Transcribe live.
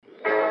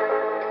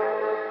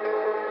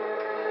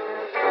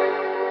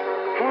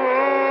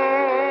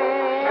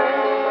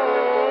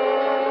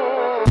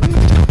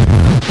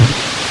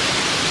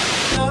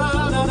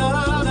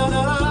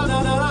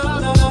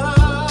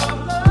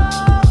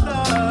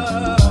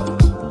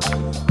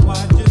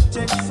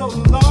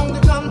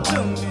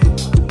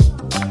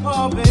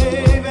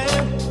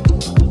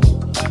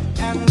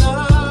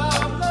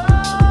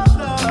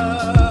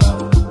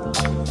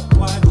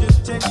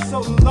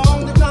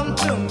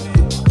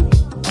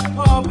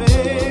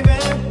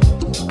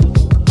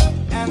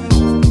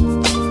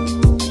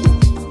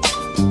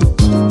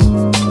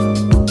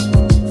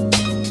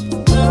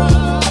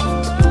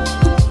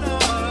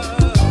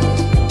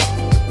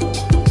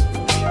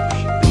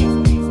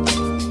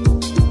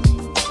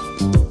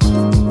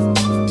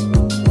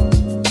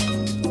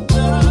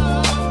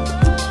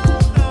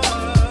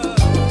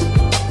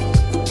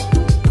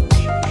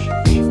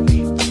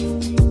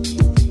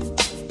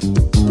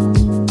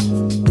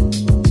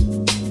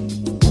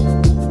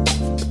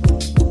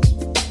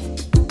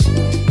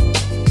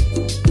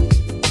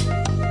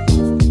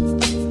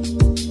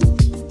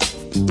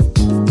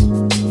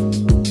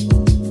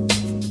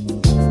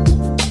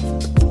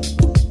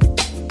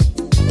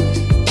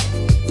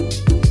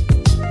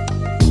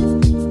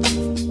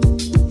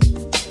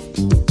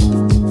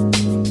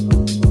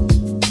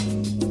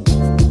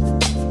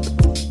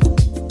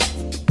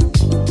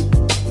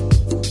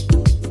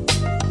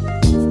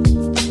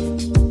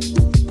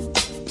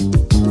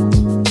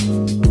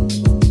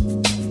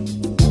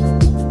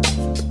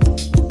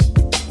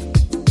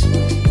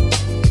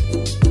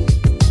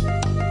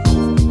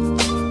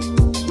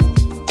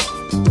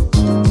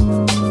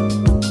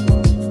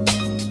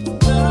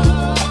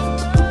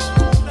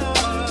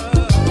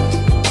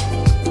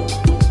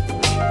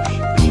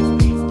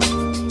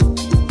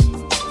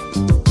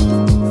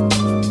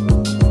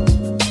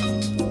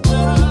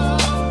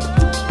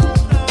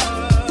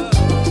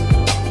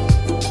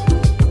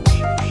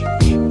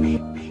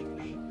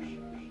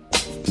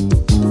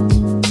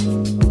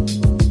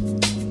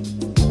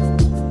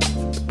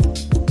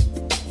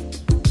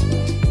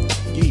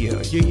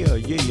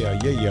Yeah.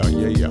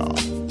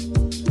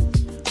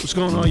 What's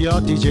going on, y'all?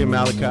 DJ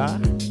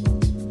Malachi.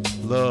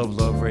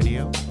 Love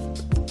Radio.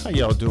 How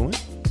y'all doing?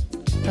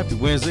 Happy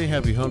Wednesday,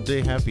 happy hump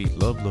day, happy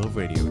Love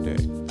Radio day.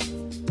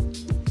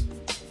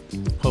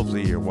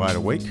 Hopefully you're wide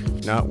awake.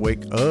 If not,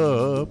 wake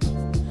up.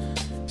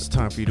 It's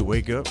time for you to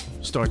wake up,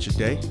 start your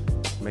day,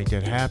 make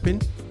that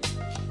happen.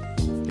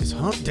 It's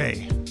hump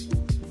day.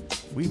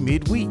 We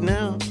midweek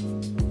now.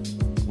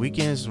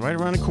 Weekend's right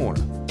around the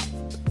corner.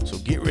 So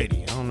get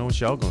ready. I don't know what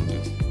y'all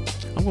gonna do.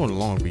 I'm going to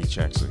Long Beach,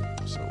 actually.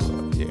 So,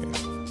 yeah.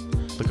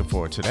 Looking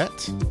forward to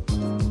that.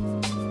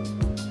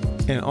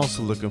 And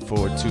also looking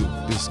forward to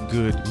this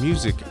good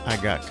music I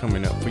got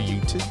coming up for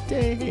you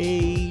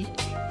today.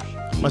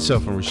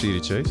 Myself and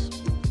Rashida Chase,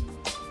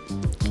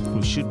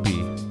 who should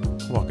be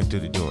walking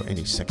through the door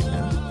any second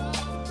now.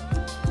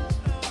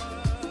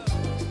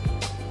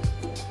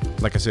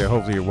 Like I said,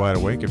 hopefully you're wide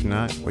awake. If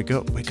not, wake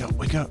up.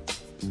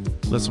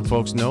 Let some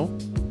folks know.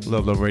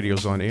 Love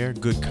Radio's on air.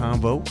 Good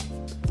convo.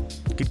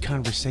 Good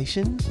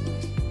conversation.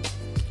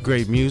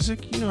 Great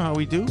music. You know how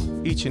we do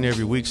each and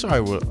every week.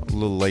 Sorry we're a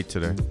little late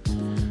today.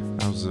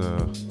 I was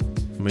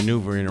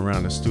maneuvering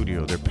around the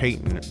studio. They're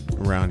painting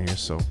around here,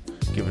 so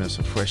giving us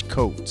a fresh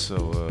coat.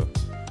 So,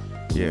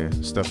 yeah,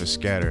 stuff is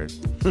scattered.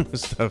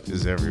 Stuff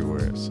is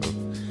everywhere. So,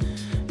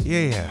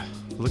 yeah,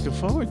 looking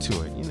forward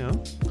to it, you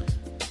know.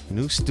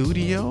 New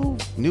studio,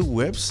 new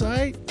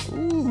website.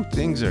 Ooh,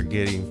 things are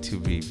getting to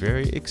be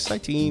very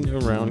exciting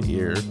around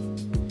here.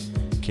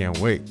 Can't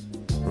wait.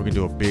 We're going to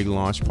do a big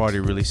launch party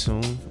really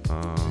soon.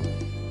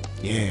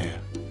 Yeah.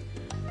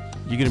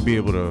 You're going to be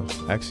able to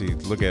actually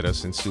look at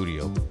us in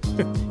studio.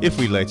 If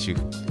we let you.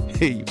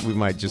 We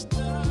might just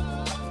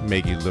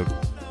make you look,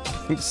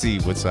 see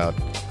what's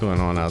going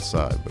on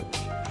outside. But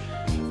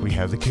we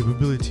have the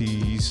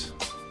capabilities.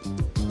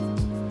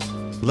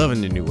 Loving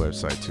the new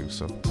website too,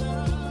 so.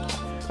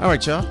 All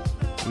right, y'all.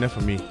 Enough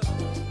of me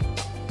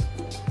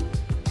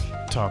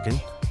talking.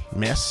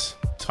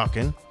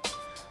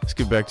 Let's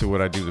get back to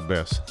what I do the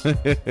best.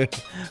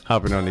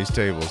 Hopping on these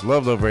tables.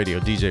 Love Radio,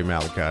 DJ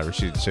Malachi,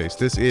 Rashida Chase.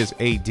 This is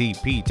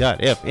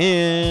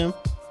ADP.FM.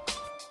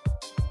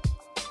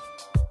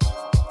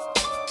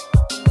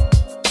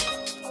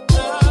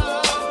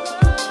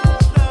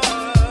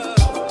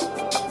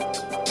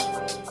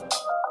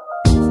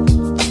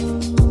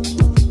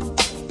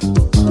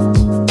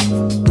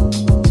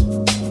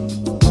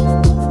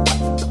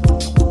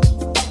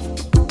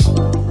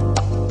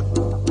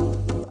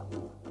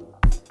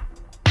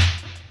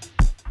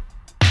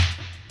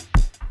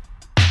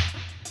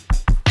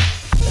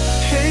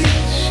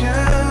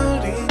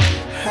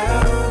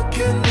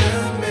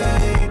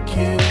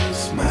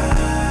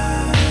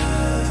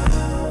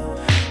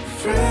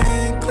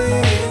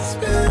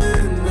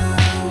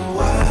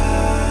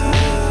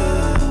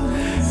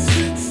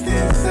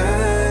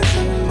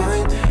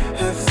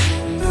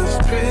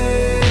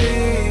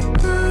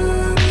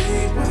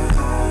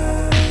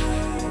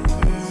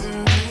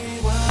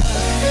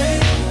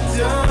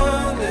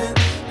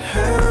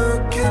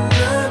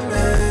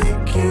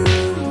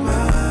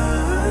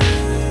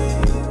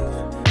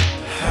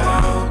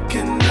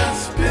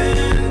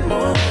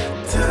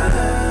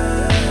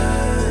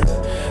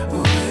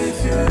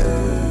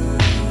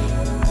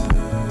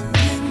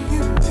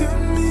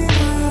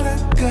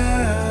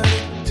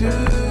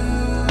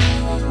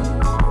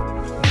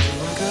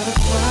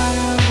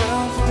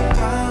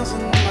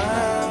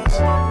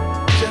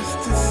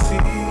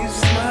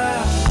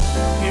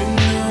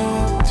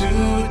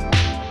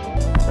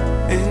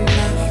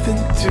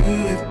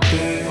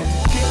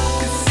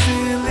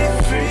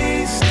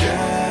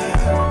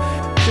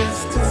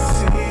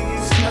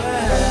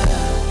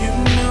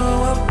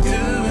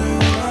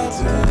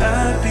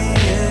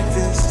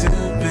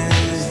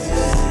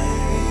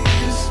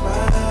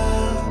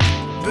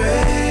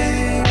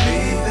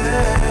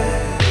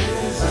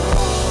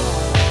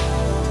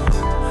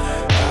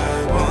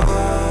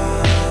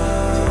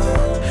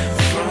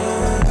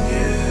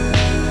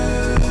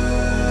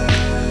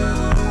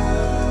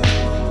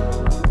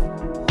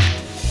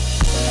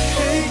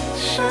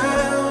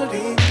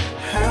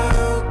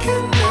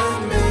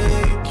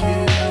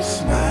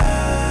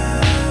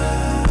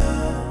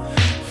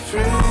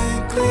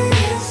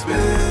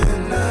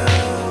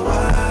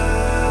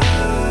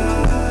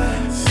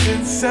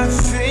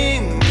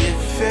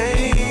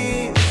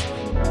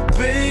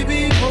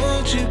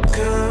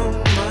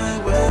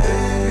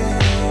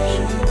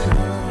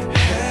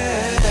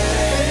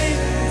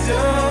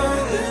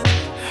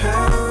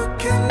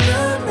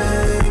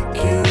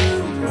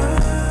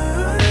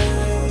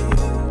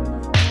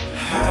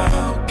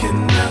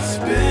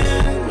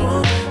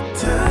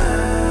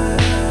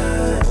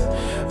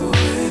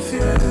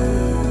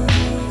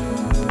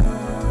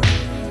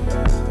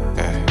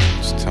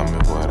 Tell me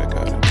what I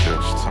gotta do.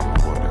 Just tell me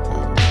what I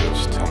gotta do.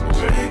 Just tell me.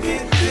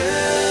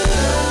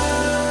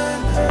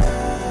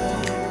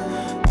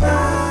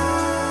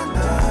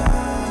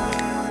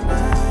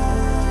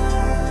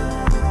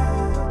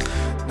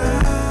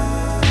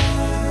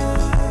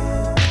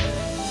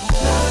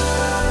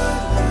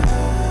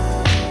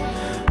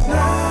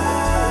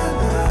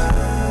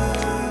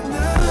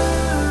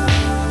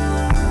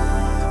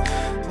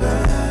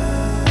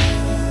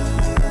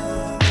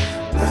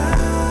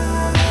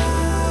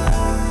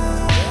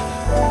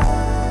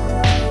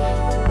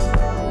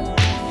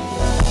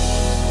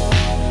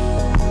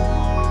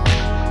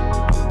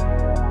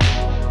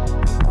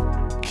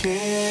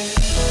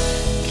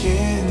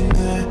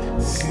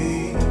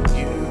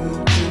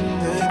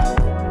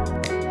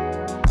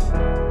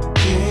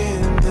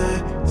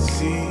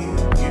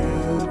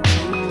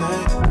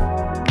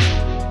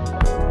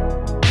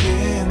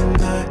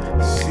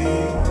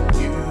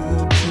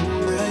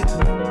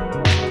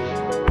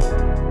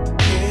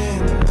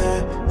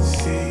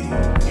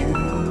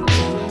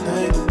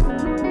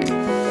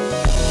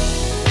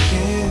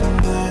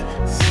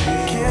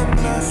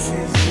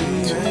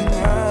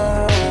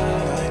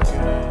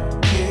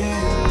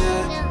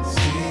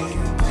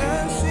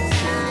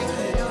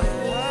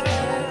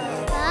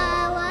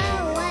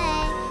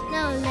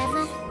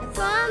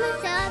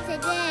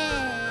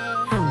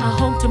 I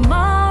hope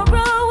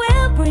tomorrow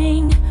will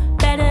bring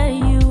better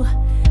you,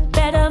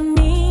 better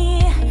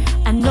me.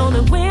 I know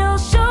that we'll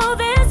show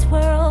this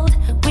world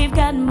we've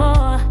got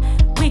more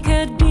we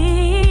could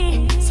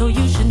be. So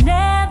you should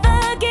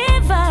never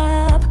give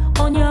up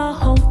on your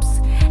hopes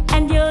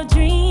and your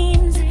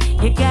dreams.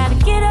 You gotta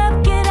get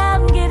up, get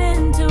out, and get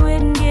into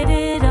it and get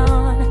it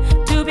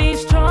on. To be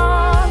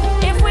strong,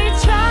 if we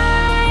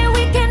try,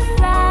 we can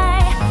fly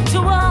to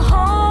a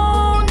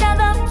whole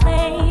nother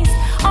place.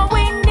 All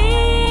we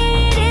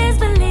need is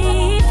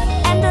belief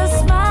and a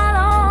smile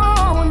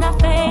on our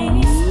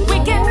face. We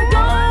can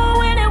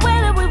go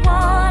anywhere that we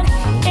want,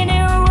 any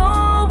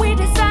road we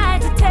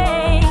decide to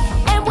take.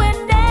 And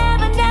we're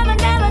never, never,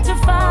 never too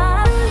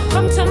far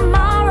from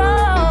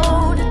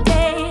tomorrow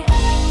today.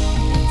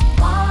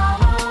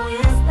 Tomorrow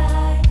is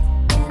light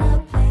in a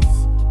place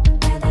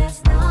where there's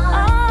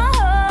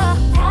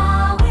none.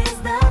 Now is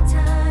the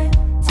time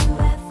to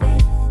have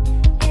faith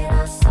in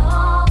us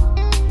all.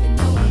 You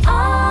know we're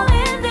all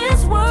in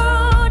this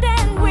world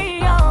and we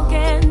all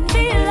can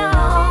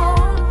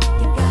belong.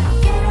 You gotta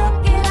get up,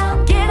 get out,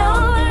 get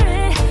over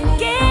it,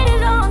 get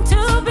it on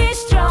to be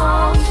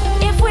strong.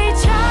 If we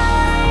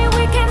try,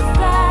 we can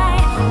fly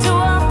to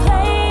a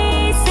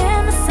place in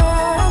the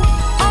sun.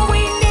 All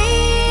we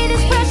need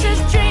is precious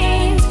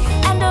dreams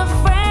and a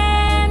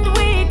friend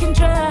we can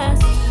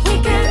trust. We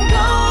can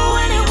go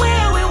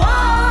anywhere we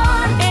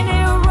want,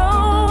 any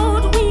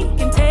road we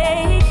can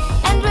take,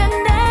 and we're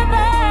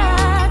never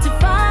too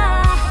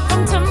far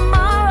from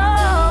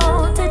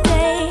tomorrow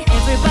today.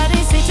 Everybody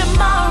say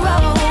tomorrow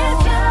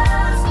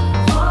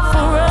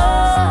for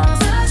us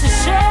to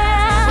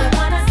share.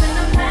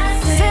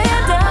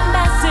 Send a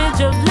message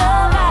of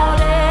love out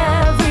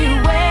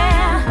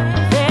everywhere.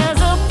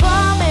 There's a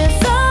promise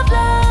of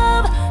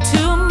love.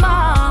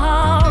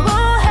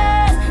 Tomorrow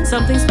has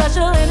something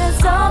special and it's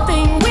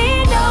something we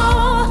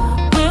know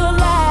will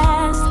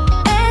last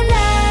and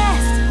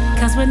last.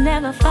 'Cause we're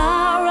never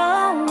far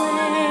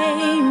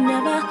away.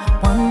 Never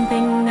one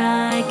thing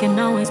I can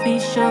always be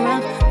sure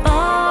of.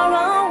 Far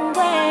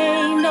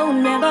away, no,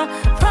 never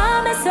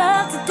promise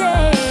of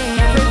today.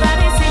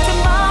 Everybody say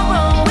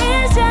tomorrow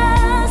is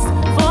just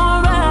for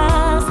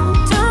us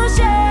to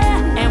share.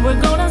 And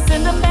we're gonna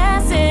send a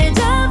message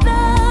of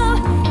love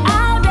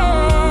out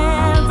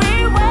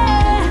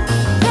everywhere.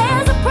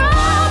 There's a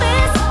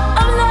promise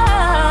of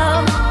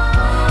love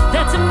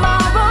that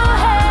tomorrow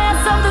has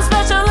something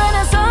special and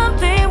it's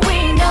something we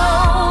know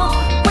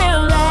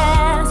will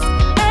last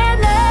and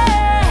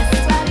last.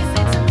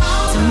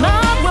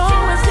 Tomorrow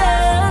is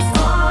just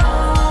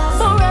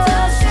for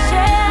us to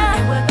share.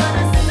 We're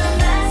gonna send a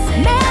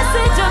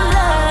message of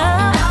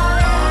love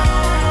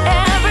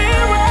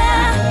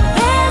everywhere.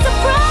 There's a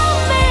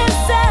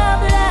promise of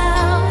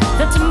love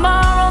that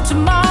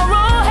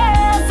tomorrow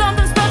has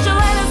something special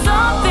and it's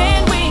something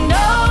we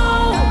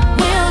know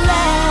will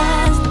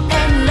last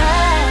and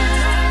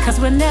last. 'Cause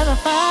we're never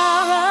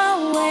far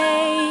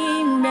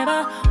away. Never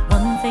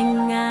one thing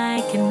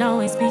I can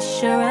always be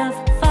sure of.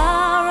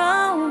 Far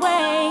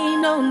away,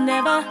 no,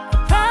 never the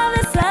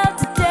promise of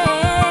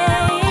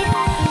today.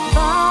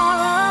 Far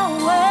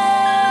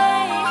away,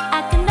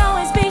 I can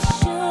always be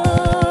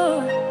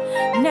sure.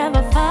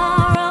 Never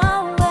far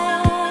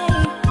away,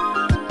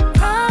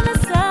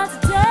 promise of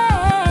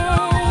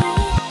today.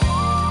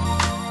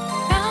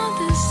 Round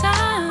the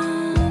sun,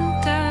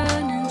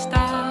 turning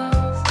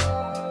stars,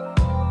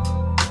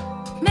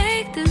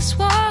 make this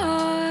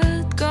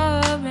world go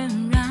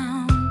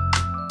around.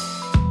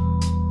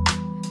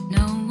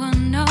 No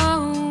one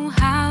know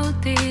how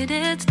did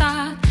it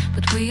start,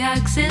 but we are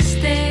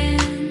existing,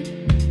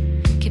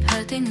 keep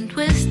hurting and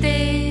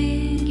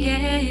twisting,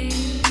 yeah.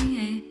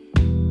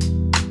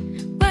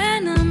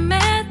 When I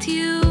met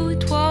you,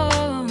 it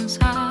was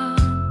hard,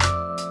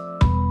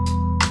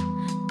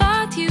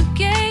 but you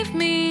gave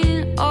me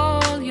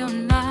all your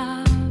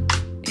love,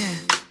 yeah.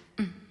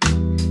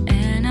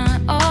 And I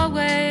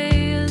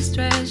always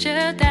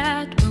treasure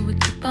that when we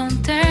keep on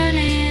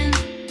turning,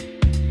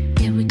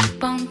 yeah, we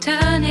keep on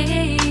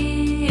turning.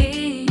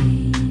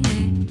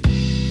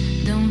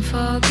 Don't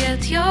forget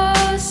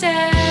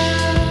yourself.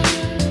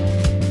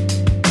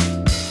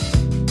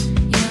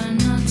 You're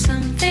not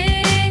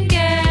something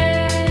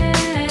else.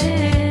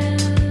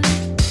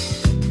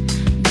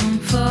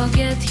 Don't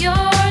forget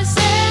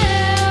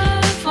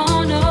yourself.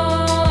 Oh no,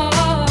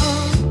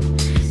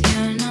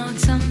 you're not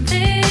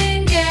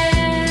something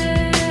else.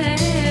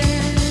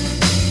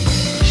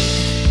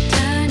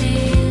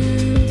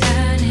 Turning,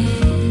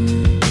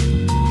 turning.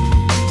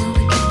 Will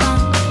we keep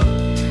on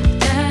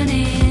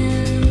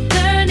turning,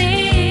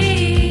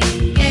 turning?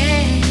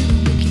 Yeah.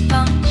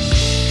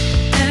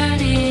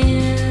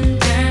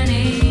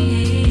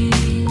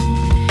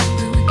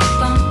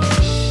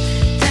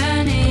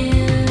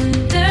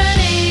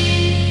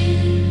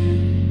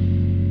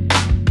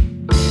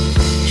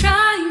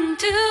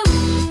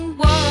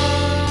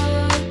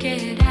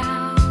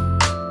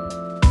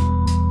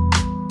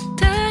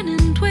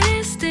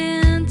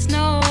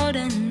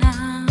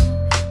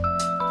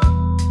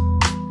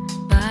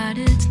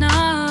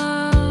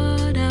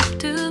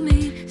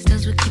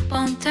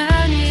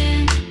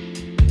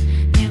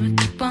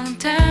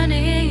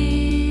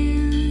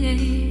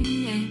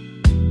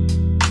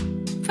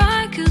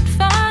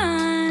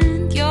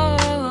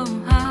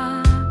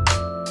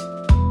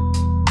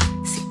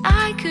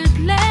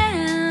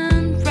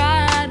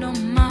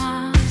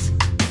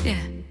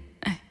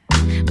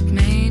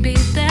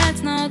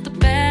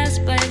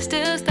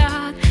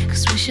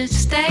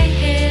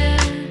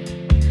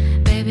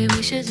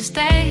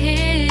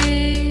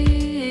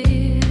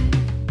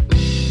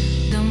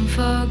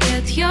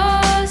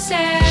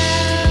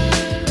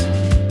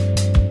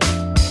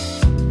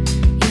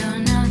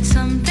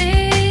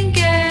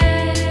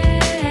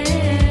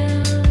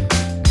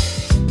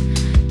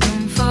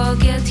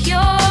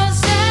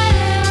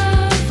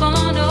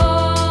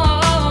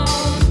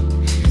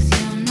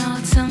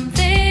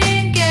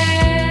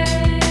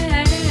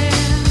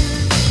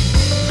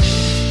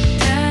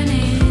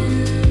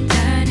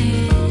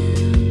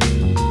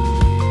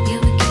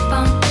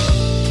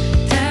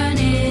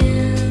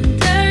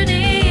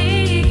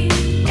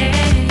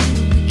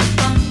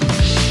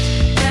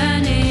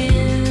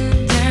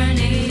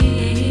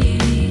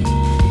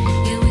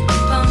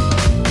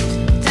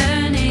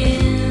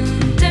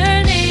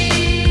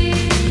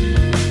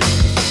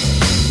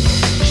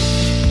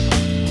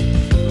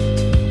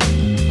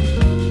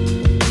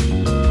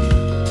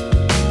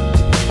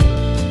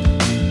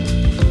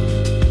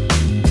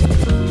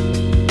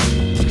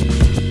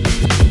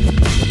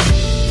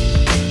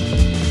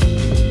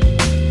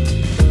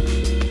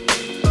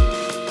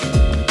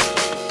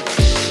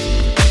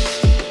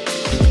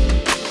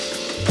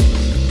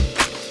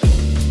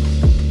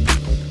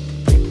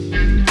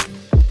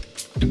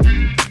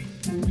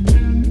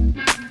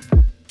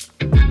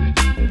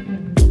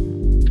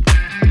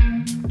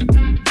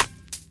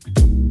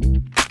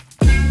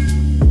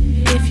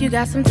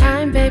 got some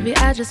time, baby,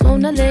 I just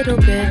want a little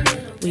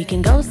bit. We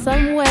can go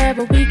somewhere,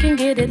 but we can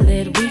get it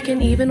lit. We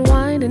can even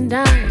wine and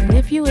dine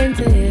if you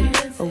into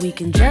it. Or we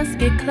can just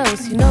get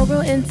close, you know, real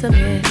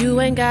intimate.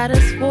 You ain't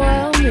gotta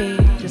spoil me.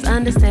 Just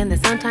understand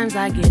that sometimes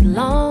I get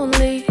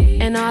lonely.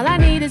 And all I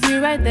need is you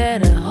right there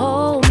to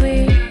hold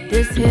me.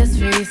 This here's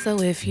free,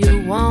 so if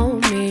you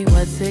want me,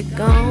 what's it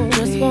gon' be?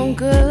 Just want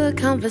good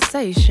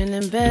conversation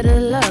and better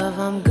love.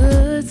 I'm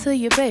good to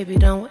you, baby,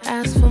 don't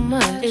ask for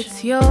much.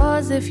 It's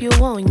yours if you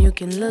want, you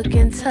can look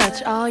and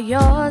touch. All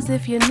yours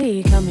if you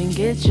need, come and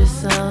get your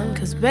some.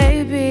 Cause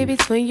baby,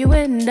 between you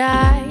and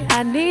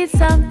I need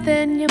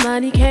something your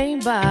money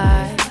can't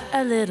buy.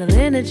 A little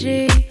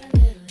energy,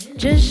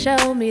 just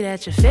show me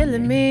that you're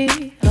feeling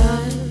me.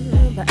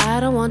 But I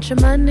don't want your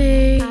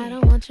money. I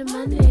don't want your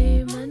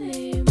money,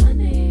 money,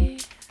 money.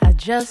 I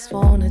just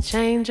wanna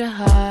change your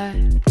heart.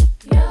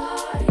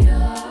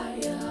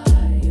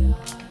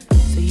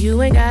 So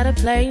you ain't gotta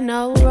play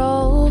no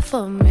role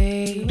for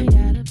me. You ain't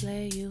gotta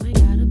play, you ain't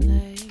gotta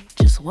play.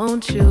 Just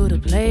want you to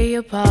play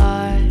your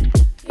part.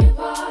 Your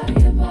part,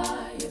 your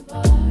part, your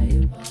part,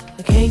 your part.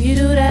 But can you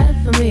do that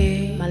for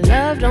me? My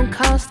love don't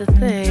cost a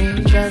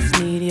thing. Just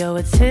need your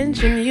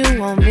attention, you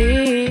want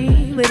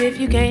me. But if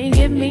you can't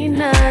give me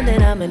none,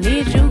 then I'ma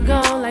need you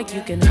gone. Like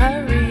you can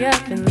hurry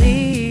up and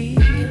leave.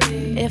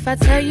 If I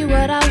tell you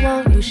what I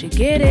want, you should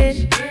get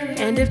it.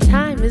 And if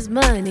time is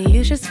money,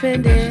 you should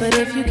spend it. But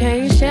if you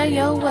can't share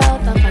your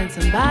wealth, I'll find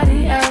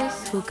somebody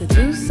else who could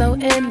do so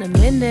in a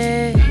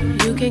minute.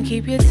 You can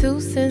keep your 2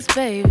 cents,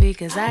 baby,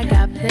 cause I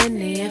got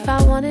plenty. If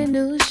I wanted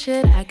new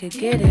shit, I could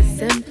get it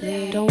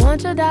simply. Don't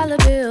want your dollar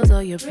bills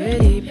or your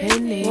pretty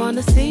penny.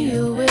 Wanna see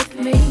you with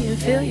me and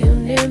feel you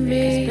near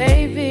me. Cause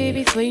baby,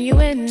 between you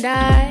and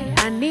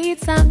I need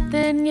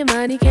something your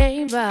money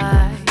can't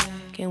buy.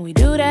 Can we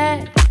do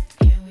that?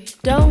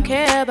 Don't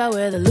care about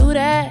where the loot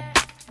at.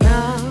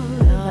 No,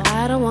 but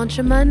I don't want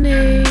your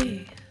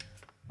money.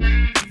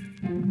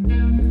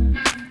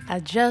 I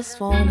just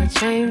wanna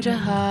change your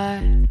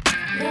heart.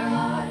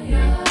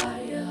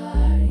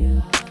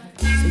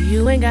 So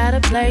you ain't gotta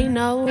play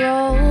no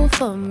role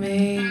for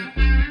me.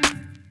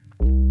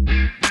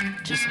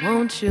 Just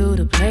want you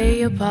to play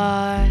your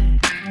part.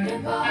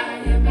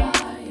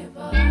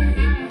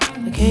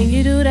 But can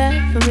you do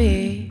that for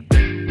me?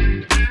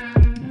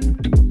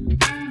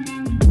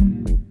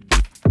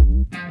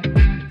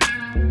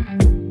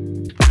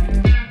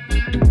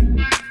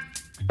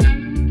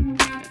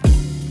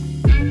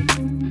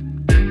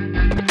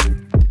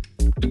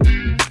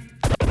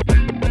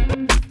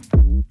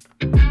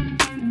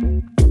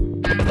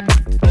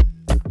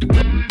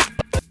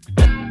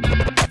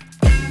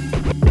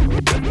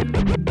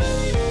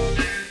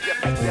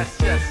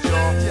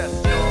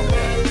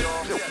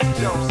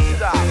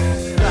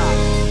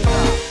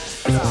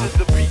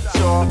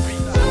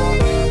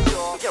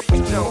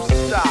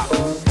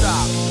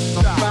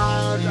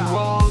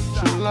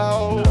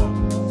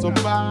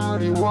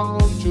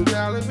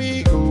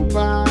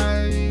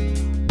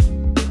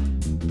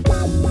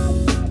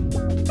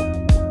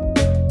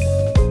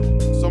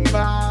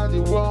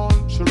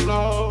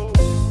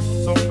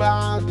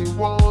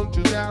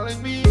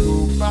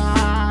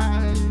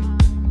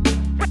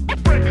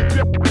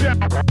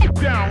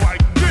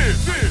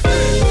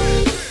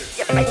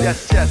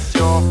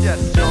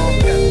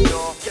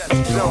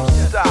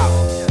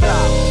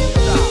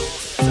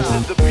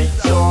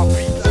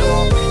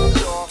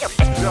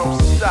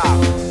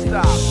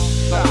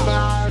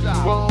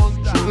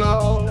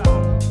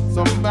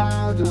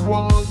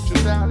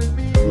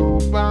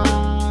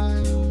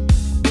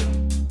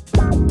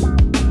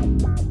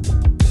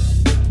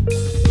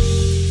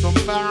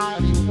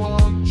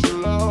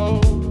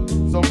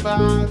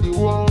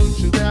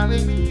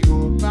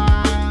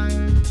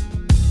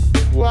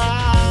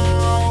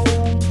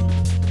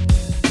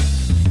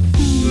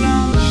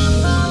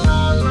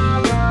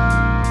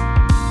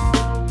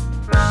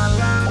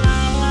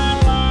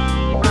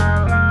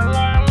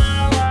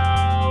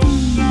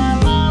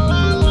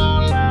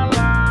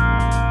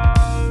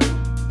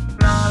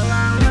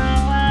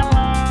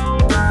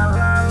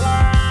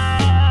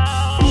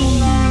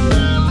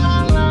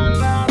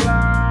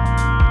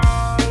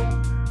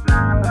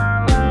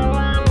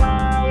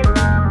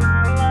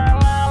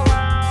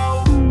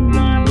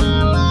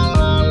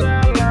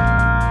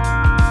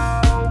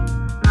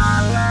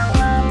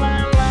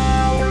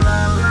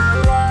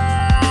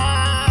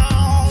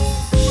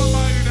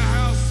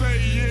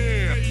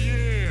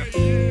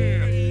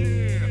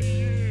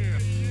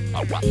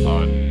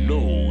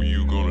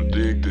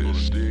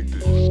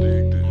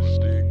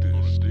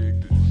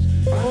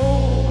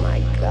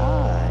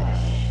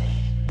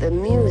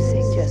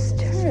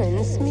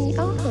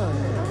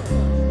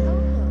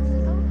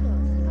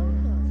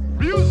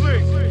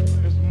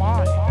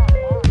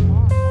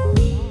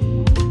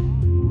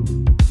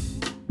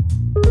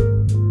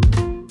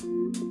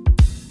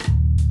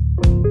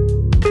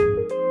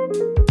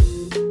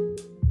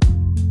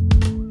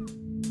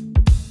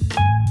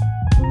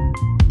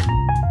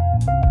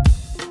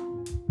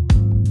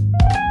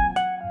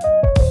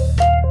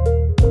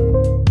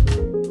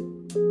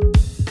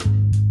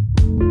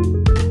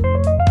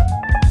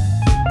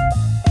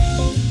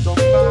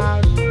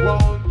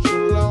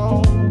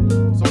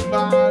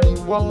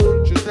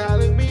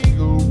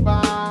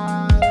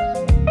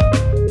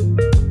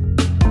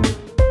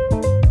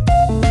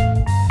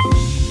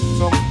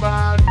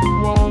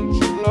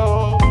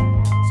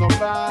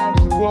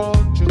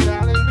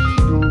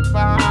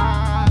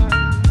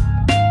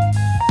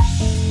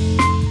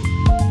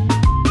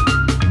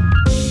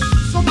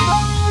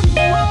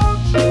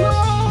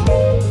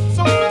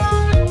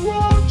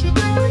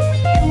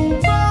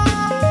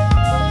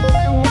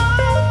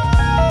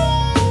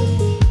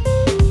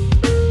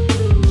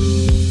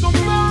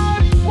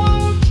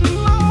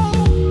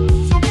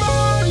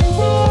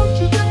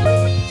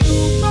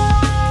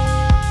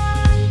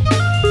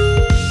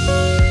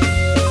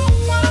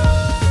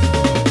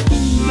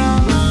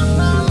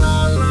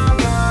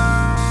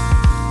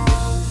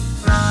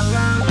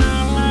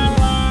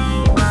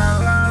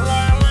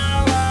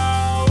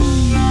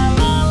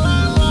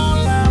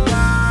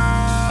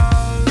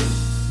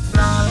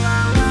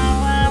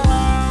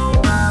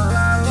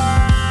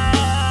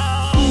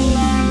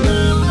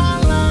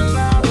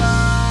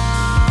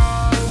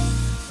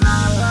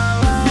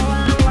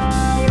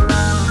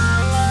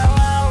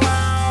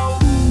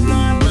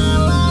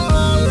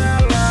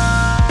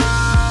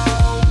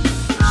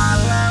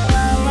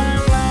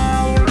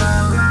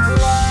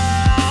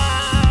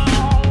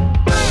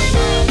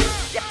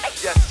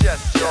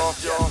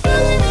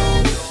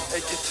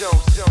 don't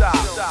stop.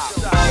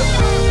 To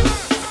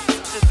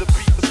the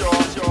beat, y'all.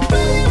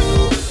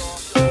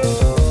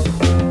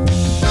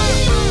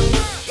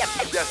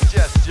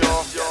 Yes,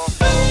 y'all.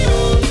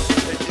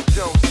 And you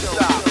don't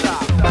stop.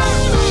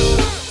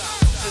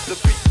 To the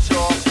beat,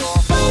 y'all.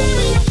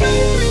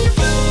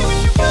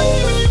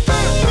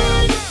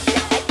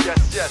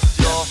 Yes,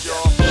 y'all.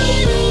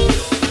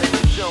 And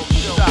you don't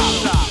stop.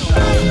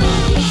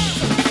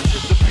 To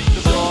the beat, y'all.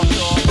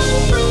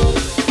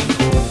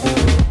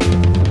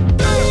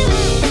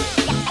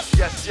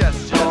 Yes,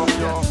 y'all.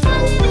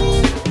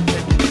 And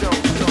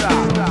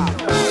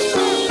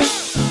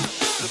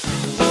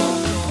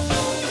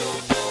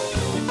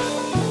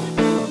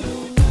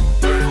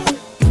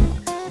you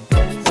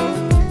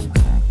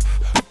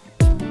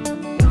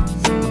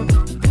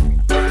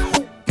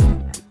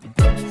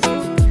don't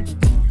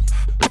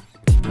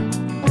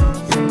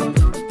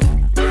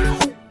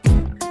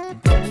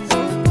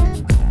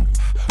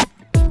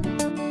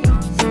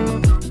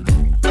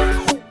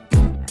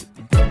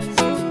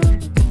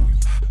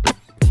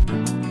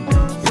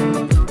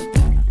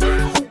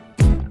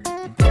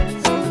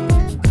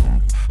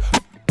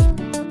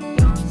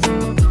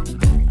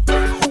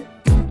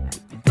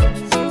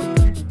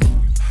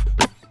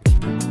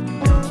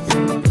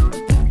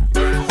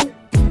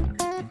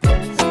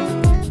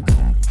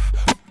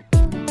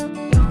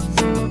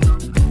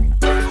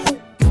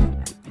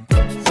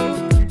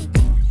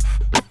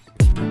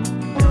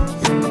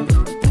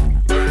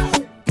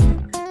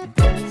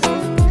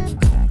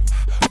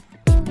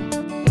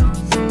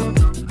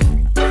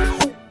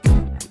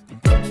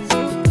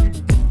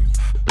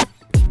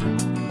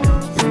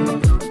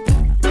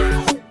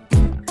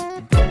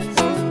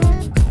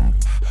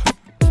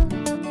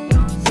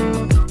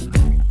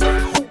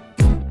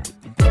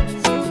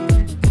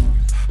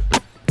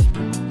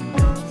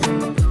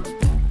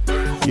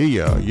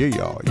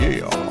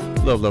Yeah.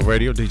 Love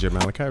Radio, DJ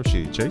Malachi,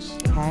 Rashid Chase.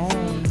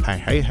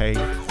 Hey.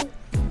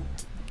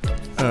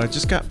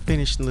 Just got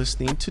finished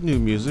listening to new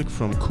music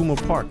from Kuma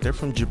Park. They're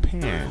from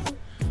Japan.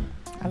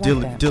 I like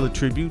that. Dilla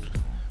tribute.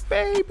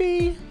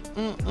 Baby.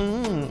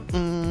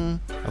 I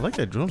like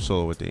that drum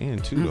solo at the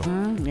end, too,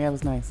 though. Yeah, it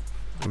was nice.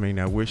 I mean,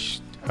 I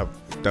wish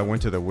I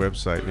went to their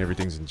website and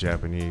everything's in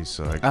Japanese,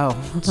 so I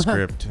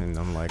script, and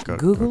I'm like,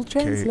 Google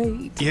okay.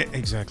 Translate. Yeah,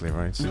 exactly,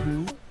 right. See,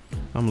 I'm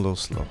a little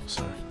slow,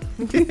 sorry.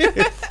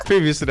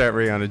 Previous to that,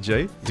 Rihanna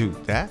J. Do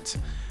that.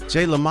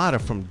 Jay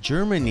LaMotta from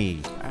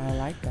Germany. I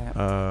like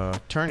that.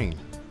 Turning.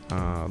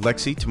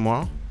 Lexi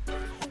tomorrow.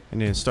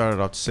 And then started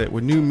off the set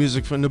with new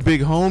music from the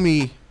big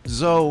homie,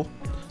 Zoe.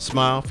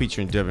 Smile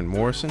featuring Devin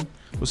Morrison.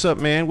 What's up,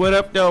 man? What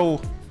up, though?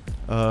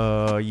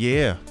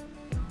 Yeah.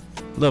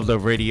 Love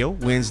Radio,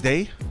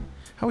 Wednesday.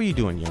 How are you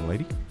doing, young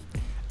lady?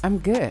 I'm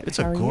good. It's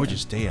a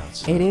gorgeous day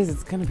outside. It is.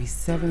 It's going to be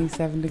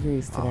 77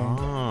 degrees today.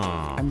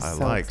 I'm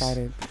so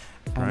excited.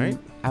 Right?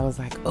 I was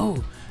like,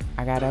 oh,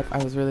 I got up.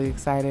 I was really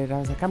excited. I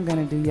was like, I'm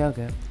going to do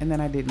yoga. And then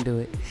I didn't do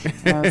it.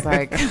 And I was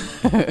like,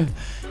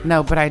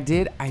 no, but I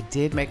did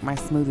make my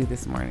smoothie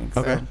this morning.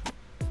 So okay.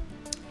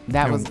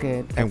 That was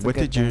good. And what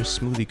did your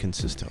smoothie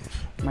consist of?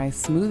 My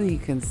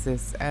smoothie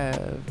consists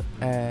of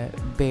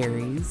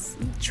berries,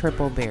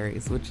 triple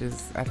berries, which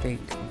is, I think,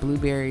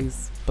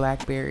 blueberries,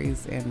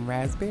 blackberries, and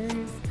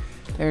raspberries.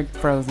 They're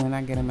frozen.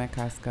 I get them at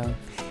Costco.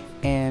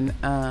 And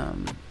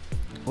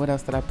what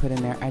else did I put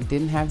in there? I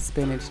didn't have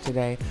spinach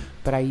today,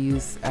 but I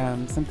used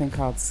something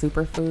called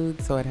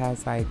superfood. So it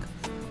has like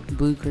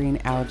blue-green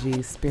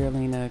algae,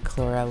 spirulina,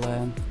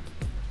 chlorella,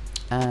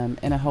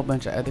 and a whole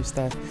bunch of other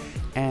stuff.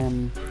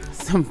 And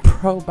some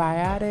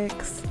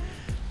probiotics,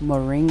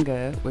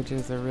 moringa, which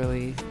is a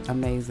really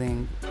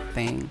amazing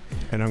thing.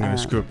 And I'm going to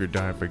screw up your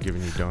diet by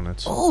giving you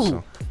donuts.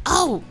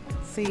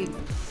 See,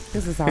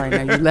 this is how I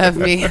know you love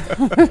me.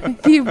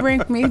 You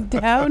bring me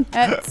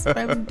donuts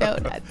from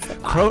donuts.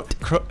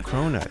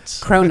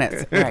 Cronuts.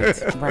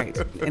 Right.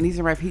 And these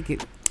are my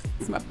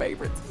it's my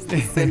favorites.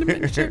 The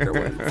cinnamon sugar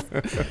ones.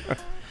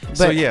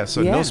 But,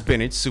 so no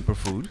spinach,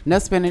 superfood. No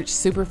spinach,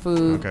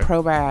 superfood, okay.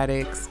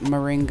 Probiotics,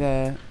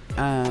 moringa,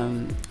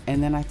 and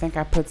then I think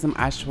I put some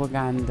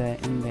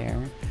ashwagandha in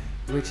there,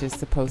 which is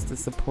supposed to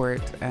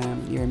support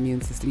your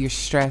immune system, your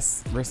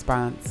stress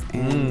response,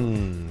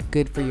 and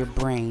good for your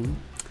brain.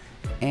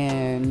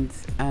 And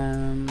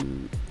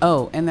and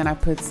then I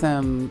put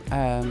some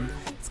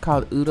it's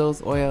called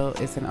Udo's oil.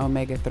 It's an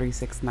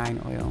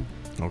omega-369 oil.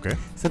 Okay.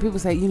 So people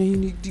say, you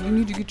need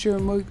to get your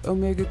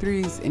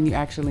omega-3s, and you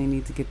actually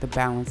need to get the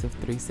balance of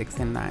 3, 6,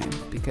 and 9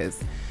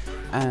 because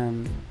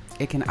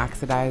it can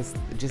oxidize.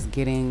 Just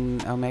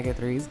getting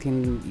omega-3s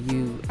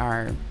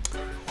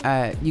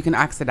you can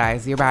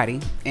oxidize your body,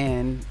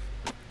 and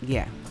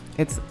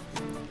it's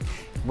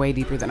way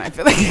deeper than I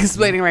feel like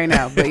explaining right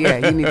now. But yeah,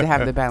 you need to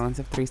have the balance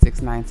of 3,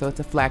 6, 9. So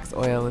it's a flax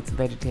oil. It's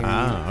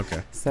vegetarian.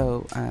 Okay.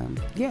 So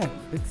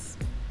it's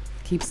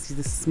keeps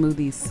the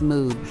smoothie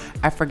smooth.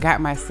 I forgot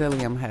my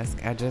psyllium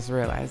husk. I just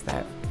realized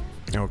that.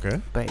 Okay.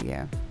 But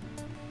yeah,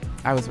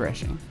 I was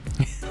rushing.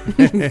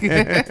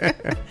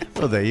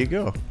 Well, there you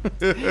go.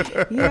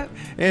 Yep.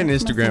 And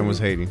Instagram was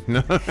hating.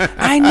 No.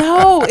 I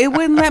know. It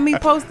wouldn't let me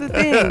post the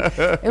thing.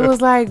 It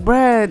was like,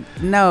 bruh,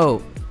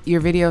 no. Your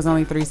video is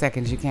only 3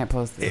 seconds. You can't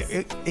post this.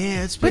 Yeah,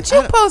 it's But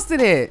you posted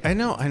it. I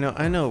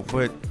know.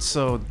 But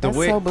so That's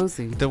so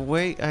boozy. The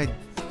way I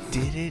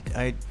did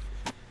it,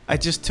 I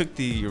just took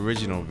the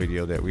original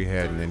video that we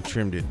had and then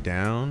trimmed it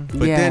down.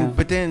 But Yeah.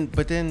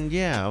 then,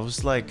 yeah, I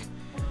was like,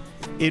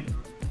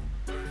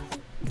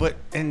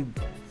 and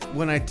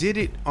when I did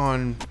it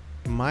on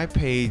my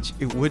page,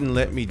 it wouldn't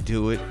let me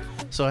do it.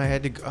 So I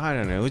had to, I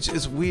don't know.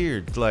 It's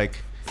weird. Like,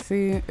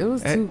 See, it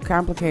was too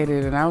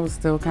complicated, and I was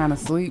still kind of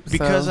asleep.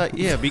 because so.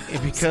 exactly,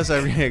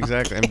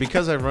 and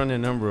because I run a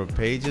number of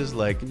pages,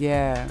 like,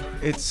 Yeah.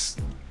 it's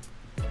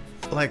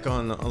like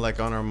on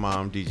our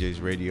mom DJ's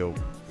radio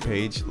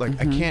page, like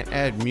Mm-hmm. I can't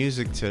add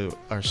music to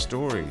our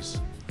stories,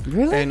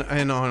 Really?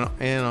 and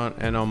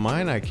on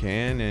mine I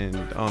can,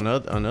 and on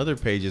other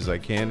pages I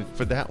can.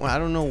 For that one, I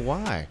don't know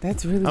why.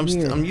 That's really I'm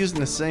weird. I'm using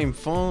the same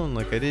phone.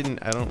 Like I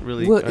don't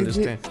really Well, is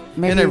understand.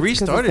 Maybe And I it's 'cause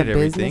restarted it's a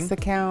everything. business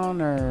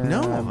account or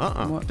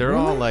No, they're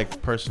all really?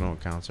 like personal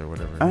accounts or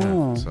whatever.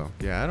 Oh. Yeah. So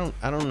yeah,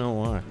 I don't know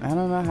why. I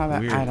don't know how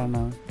that. Weird. I don't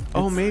know.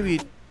 Oh, It's- maybe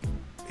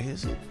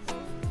is it?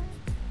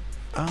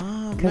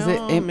 Because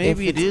No, if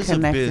maybe it it's is a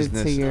connected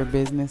business. to your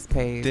business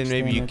page, Then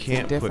maybe you it's a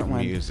can't put different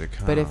one. music.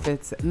 Huh? But if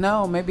it's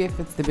maybe if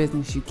it's the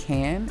business you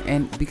can,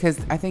 and because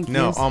I think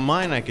no, on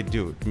mine I could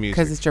do it. Music.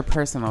 because it's your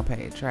personal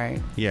page,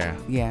 right? Yeah.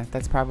 Yeah,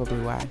 that's probably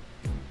why.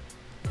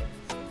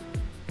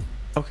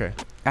 Okay.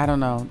 I don't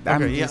know.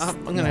 Okay. Yeah,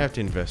 I'm gonna have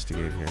to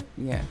investigate here.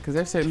 Yeah, because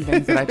there's certain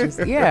things that I just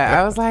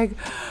I was like,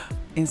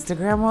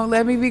 Instagram won't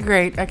let me be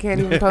great. I can't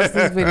even post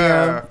this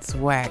video. It's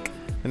whack.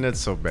 And that's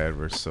so bad.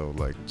 We're so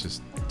like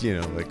just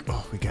like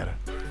we gotta.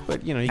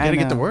 But you I gotta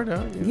get the know. word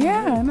out.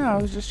 Yeah, I know. I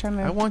was just trying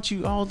to. I want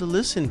you all to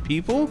listen,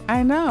 people.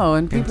 I know,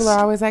 and people It's- are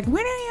always like,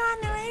 "When are you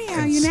on the radio?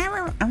 and You s-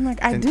 never." I'm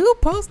like, I and- do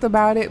post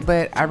about it,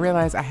 but I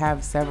realize I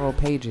have several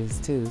pages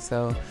too.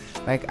 So,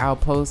 like, I'll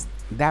post.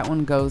 That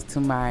one goes to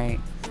my,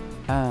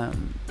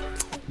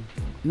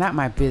 not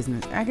my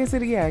business. I guess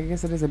it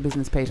is a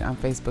business page on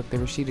Facebook, the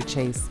Rashida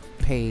Chase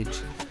page,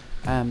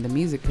 the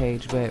music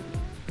page, but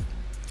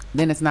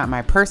then it's not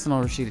my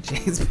personal Rashida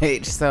Chase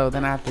page. So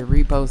then I have to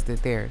repost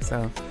it there.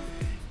 So.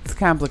 It's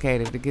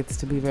complicated. It gets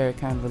to be very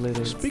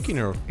convoluted. Speaking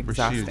of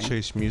exhausting. Rashida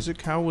Chase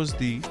music, how was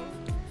the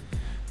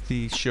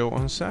show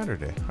on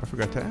Saturday? I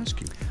forgot to ask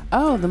you.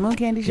 Oh, the Moon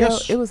Candy show.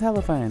 Yes. It was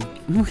hella fun.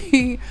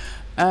 We,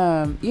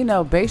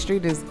 Bay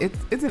Street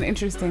it's an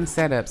interesting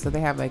setup. So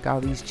they have like all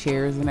these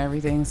chairs and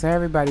everything. So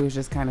everybody was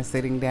just kind of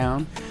sitting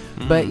down.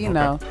 But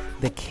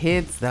the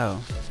kids though,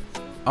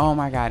 oh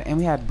my God. And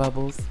we had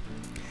Bubbles,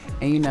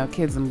 and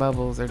kids and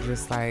Bubbles are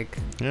just like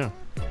Yeah.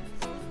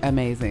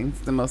 amazing.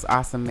 It's the most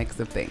awesome mix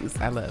of things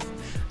I love.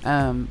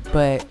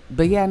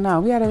 But yeah,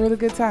 no, we had a really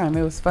good time.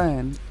 It was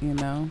fun.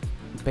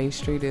 Bay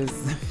Street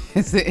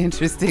is an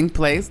interesting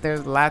place.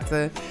 There's lots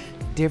of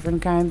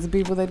different kinds of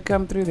people that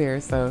come through there.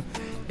 So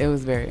it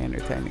was very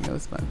entertaining. It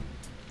was fun.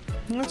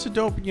 That's a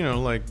dope,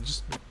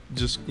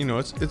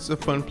 just it's a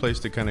fun place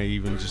to kind of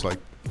even just like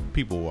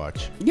people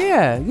watch.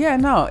 Yeah,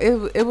 no,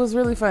 it was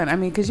really fun. I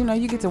mean, because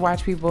you get to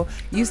watch people.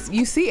 You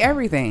see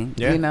everything.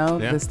 Yeah,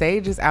 yeah. The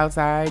stage is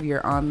outside.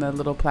 You're on the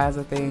little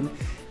plaza thing,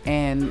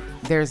 and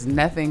there's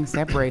nothing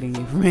separating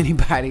you from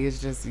anybody.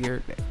 It's just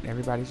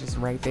everybody's just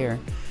right there.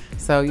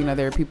 So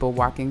there are people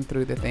walking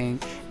through the thing,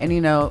 and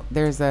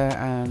there's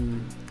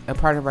a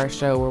part of our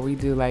show where we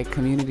do like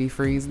community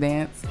freeze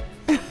dance.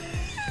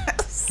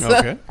 So,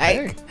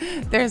 Okay.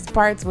 there's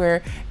parts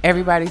where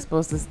everybody's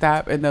supposed to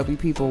stop and there'll be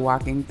people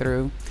walking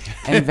through,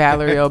 and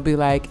Valerie will be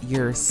like,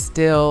 "You're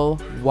still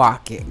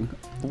walking.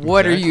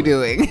 What are you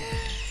doing?"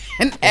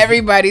 And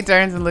everybody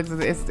turns and looks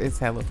at it. It's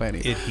hella funny.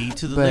 It heed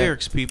to the But,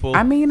 lyrics, people.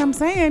 I mean, I'm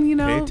saying,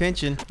 Pay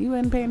attention. you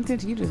wasn't paying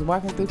attention. You just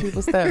walking through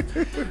people's stuff.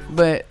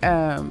 But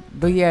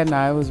yeah,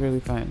 no, it was really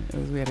fun.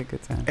 We had a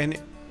good time. And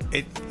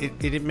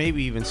it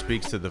maybe even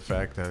speaks to the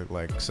fact that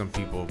like some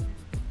people,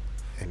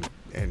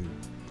 and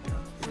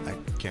I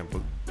can't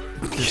believe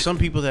there's some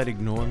people that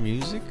ignore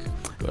music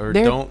or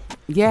don't.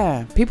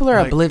 Yeah, people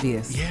are like,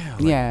 oblivious. Yeah.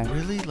 Yeah.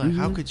 Really? Like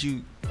how Mhm. could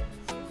you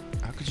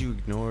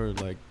ignore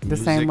like The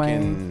music same way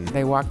and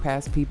they walk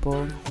past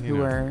people You who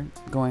know. are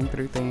going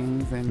through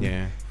things and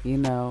yeah.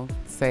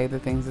 say the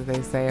things that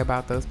they say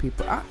about those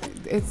people.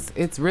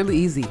 It's really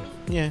easy.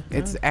 Yeah.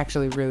 It's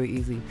actually really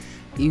easy.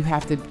 You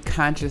have to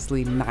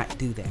consciously not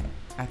do that,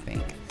 I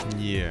think.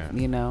 yeah.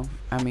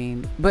 I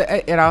mean, but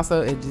it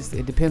also it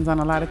depends on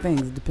a lot of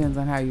things. It depends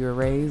on how you were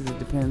raised. It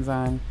depends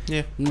on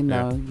Yeah.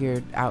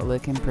 your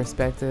outlook and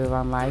perspective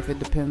on life. It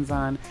depends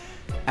on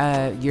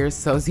your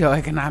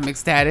socioeconomic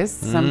status.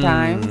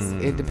 Sometimes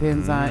it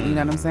depends on, you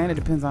know what I'm saying? It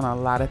depends on a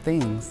lot of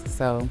things.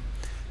 So,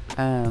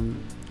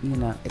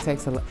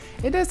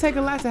 it does take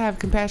a lot to have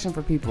compassion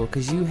for people,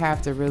 because you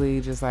have to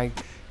really just like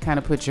kind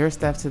of put your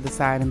stuff to the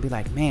side and be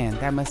like, man,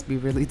 that must be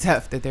really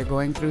tough that they're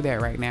going through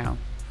that right now.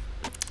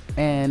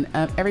 And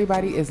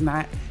everybody is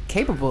not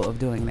capable of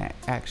doing that,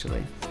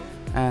 actually.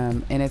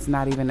 And it's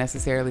not even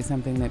necessarily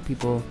something that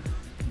people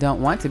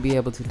don't want to be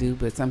able to do,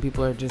 but some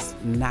people are just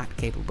not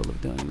capable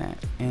of doing that.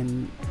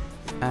 And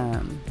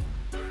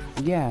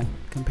yeah,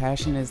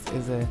 compassion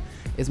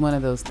is one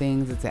of those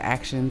things. It's an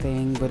action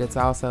thing, but it's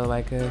also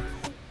like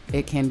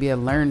it can be a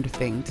learned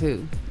thing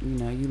too. You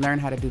know, you learn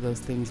how to do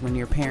those things when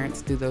your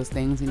parents do those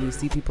things, and you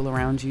see people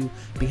around you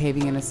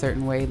behaving in a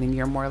certain way, then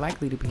you're more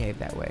likely to behave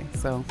that way.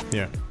 So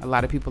Yeah. a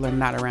lot of people are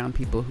not around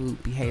people who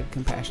behave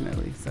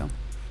compassionately. So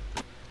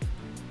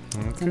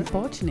it's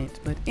unfortunate,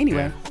 but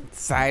anyway,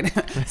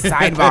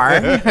 sidebar.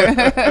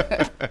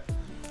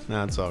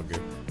 No, it's all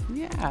good.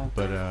 Yeah.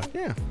 But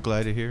yeah,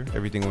 glad to hear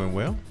everything went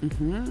well.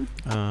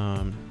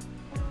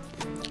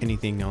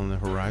 Anything on the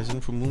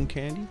horizon for Moon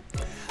Candy?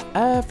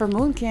 For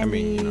Moon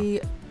Candy,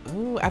 I mean,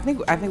 ooh, I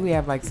think we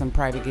have like some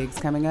private gigs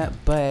coming up,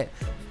 but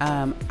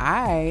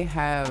I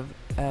have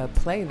a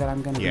play that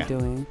I'm going to be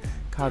doing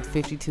called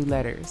 52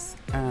 Letters.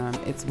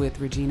 It's with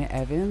Regina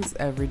Evans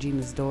of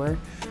Regina's Door.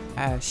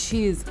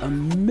 She is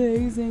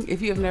amazing.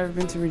 If you have never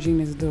been to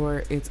Regina's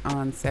Door, it's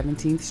on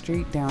 17th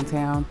Street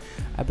downtown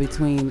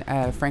between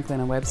Franklin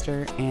and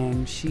Webster,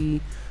 and she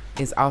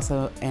is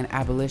also an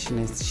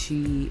abolitionist.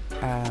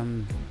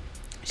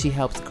 She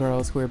helps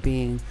girls who are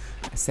being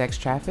sex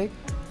trafficked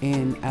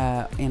in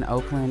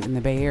Oakland, in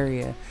the Bay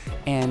Area,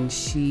 and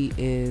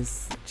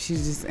she's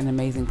just an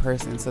amazing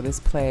person. So this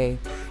play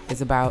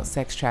is about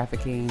sex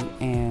trafficking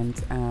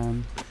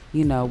and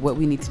you know, what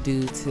we need to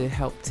do to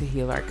help to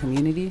heal our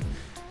community.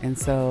 And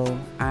so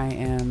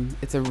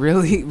it's a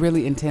really,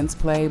 really intense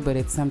play, but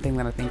it's something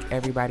that I think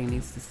everybody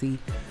needs to see.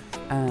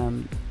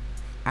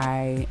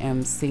 I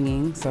am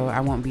singing, so I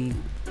won't be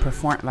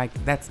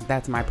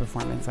that's my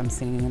performance. I'm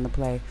singing in the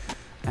play.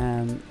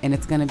 And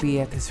it's going to be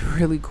at this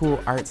really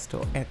cool art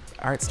store,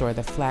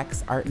 the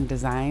Flax Art and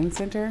Design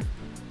Center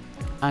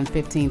on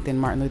 15th and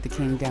Martin Luther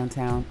King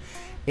downtown.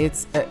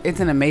 It's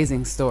an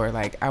amazing store.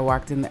 Like, I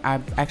walked in,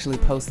 I actually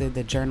posted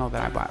the journal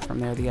that I bought from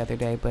there the other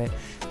day, but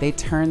they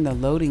turned the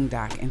loading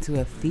dock into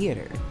a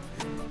theater,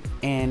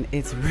 and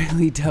it's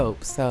really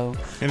dope. So,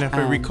 and if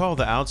I recall,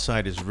 the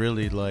outside is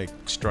really like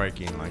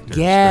striking. Like,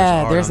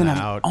 there's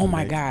art oh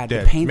my god, the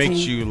that painting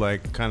makes you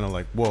like kind of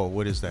like, whoa,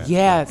 what is that?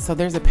 Yeah, so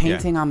there's a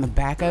painting on the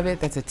back of it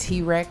that's a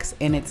T-Rex,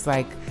 and it's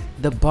like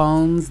the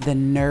bones, the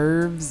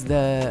nerves,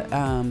 the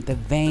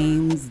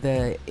veins,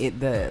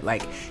 the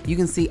like, you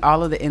can see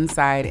all of the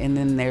inside, and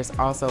then there's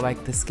also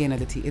like the skin of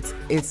the T.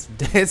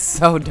 It's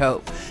so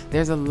dope.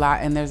 There's a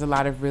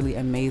lot of really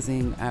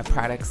amazing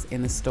products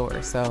in the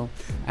store. So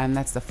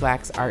that's the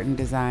Flax Art and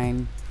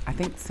Design, I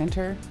think,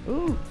 Center.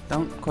 Ooh,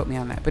 don't quote me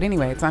on that. But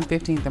anyway, it's on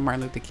 15th and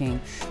Martin Luther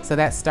King. So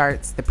that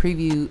starts, the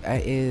preview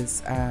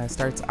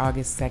starts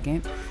August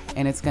 2nd,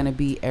 and it's going to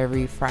be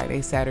every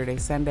Friday, Saturday,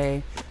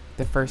 Sunday,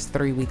 the first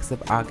 3 weeks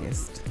of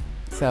August.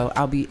 So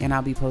I'll be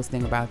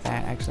posting about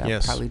that. Actually,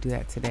 I'll probably do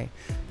that today.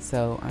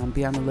 So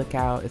be on the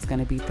lookout. It's going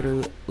to be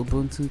through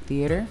Ubuntu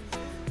Theater.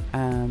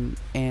 And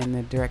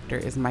the director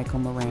is Michael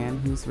Moran,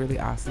 who's really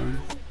awesome.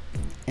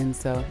 And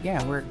so,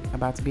 yeah, we're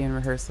about to be in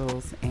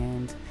rehearsals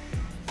and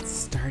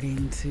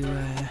starting to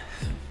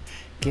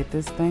get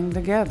this thing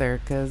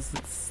together, because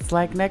it's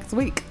like next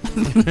week.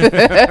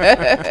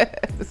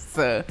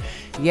 So,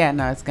 yeah,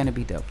 no, it's going to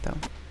be dope, though.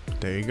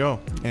 There you go.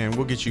 And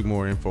we'll get you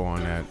more info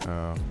on that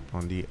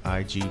on the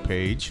IG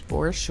page.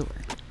 For sure.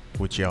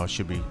 Which y'all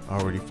should be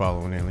already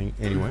following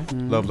anyway.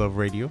 Love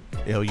Radio.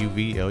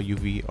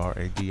 LUVRADIO.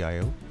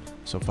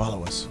 So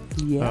follow us.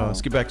 Yeah.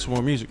 Let's get back to some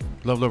more music.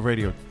 Love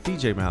Radio.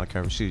 DJ Malachi,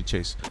 Rashida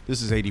Chase.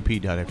 This is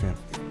ADP.FM.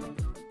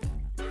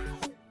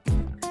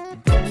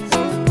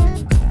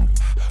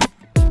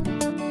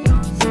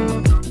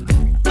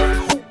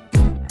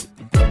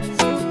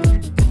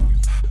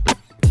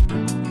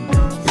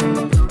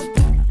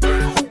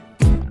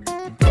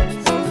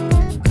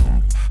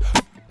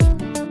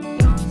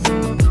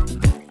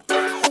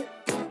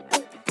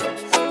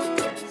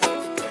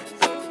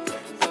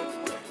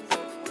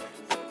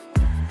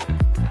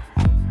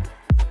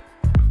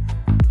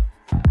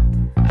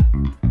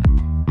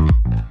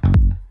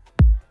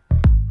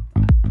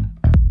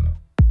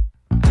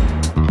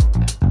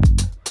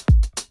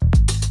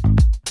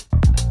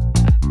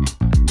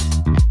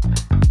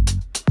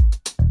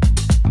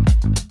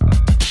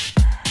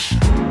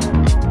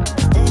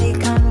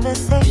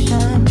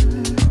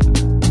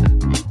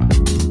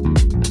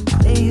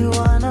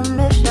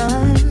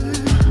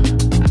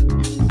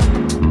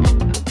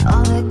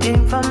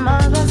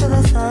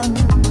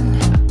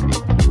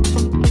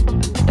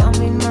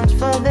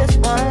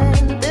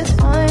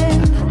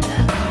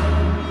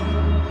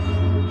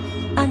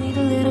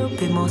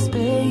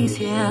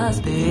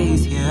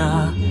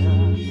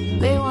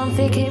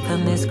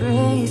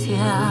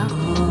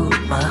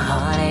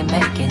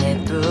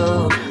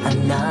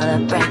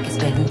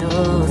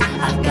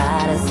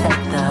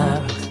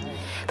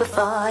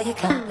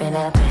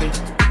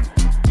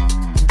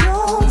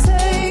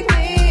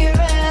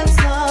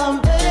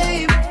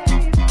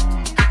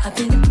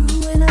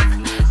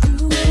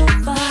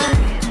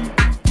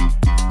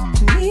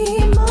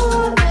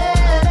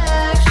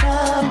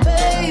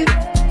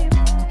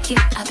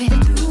 I've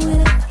been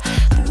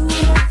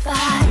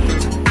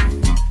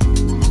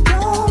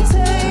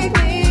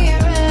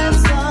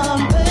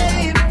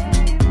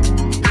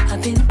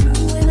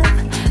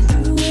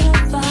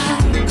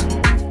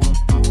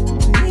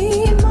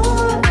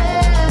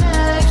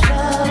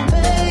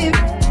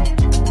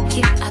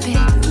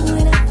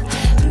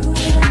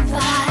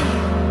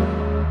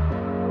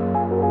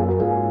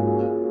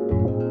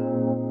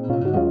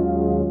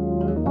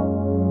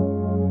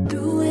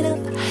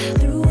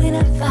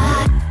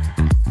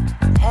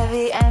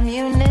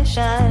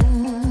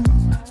action.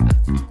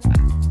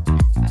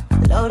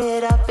 Load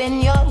it up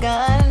in your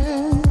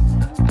gun.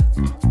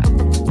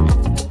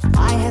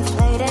 I have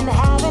played and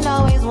haven't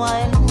always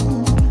won.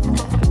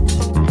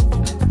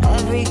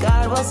 Every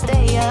guard will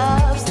stay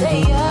up,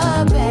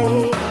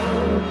 babe.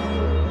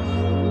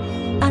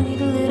 I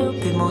need a little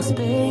bit more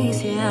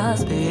space, yeah,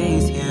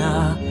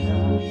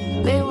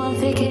 They won't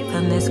think it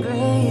from this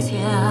grace,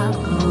 yeah.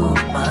 Ooh,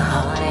 my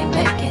heart ain't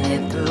making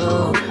it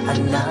through.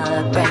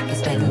 Another break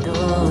is been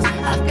loose.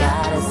 I've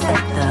gotta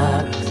set the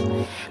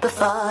rules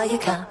before you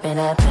come in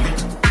at me.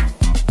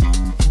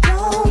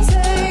 Don't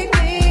take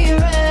me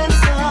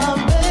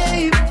ransom,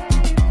 babe.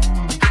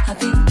 I've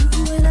been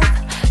doing a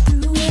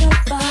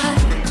fight.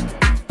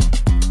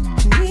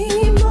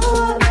 Need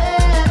more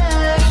than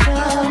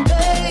action,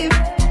 babe.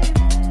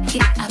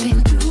 Yeah, I've been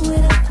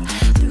doing a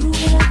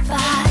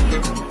fight.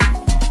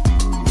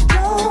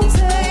 Don't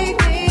take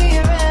me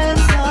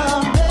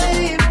ransom,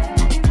 babe.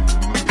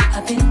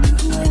 I've been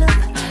doing a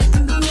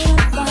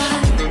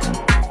fight.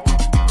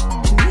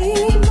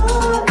 Need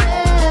more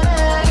than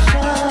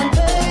action,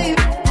 babe.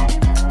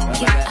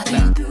 Yeah, I've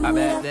been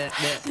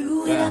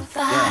doing a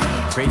fight.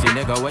 Crazy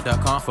nigga with the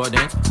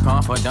confidence,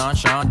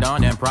 Sean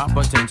Don and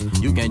proper tense.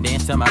 You can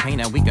dance to my pain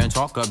and we can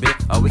talk a bit,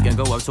 or we can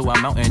go up to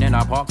a mountain and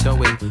I parked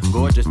away.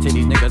 Gorgeous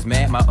titty niggas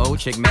mad, my old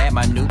chick mad,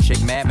 my new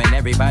chick mad, man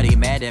everybody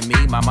mad at me.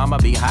 My mama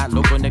be hot,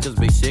 local niggas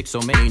be sick,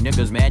 so many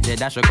niggas mad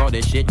that I should call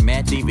this shit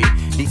Mad TV.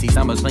 DC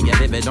Summers playing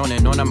vivid on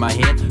and on in my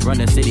head. Run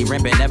the city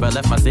rampant, never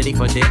left my city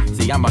for dead.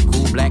 See I'm a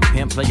cool black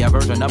pimp, play a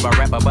version of a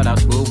rapper, but I'm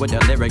smooth with the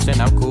lyrics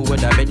and I'm cool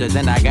with the bitches,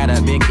 and I got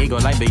a big ego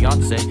like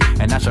Beyonce,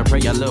 and I should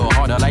pray a little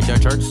harder like the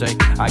church say.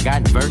 I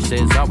got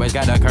verses, always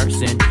got a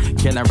cursing.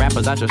 Killing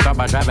rappers, I should start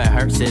by driving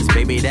hearses.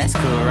 Baby, that's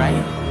cool,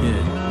 right?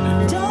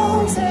 Yeah.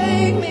 Don't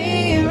take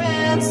me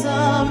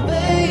ransom,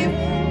 babe.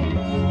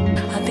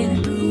 I've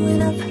been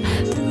doing a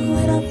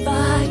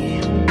fight.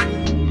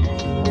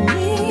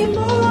 Need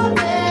more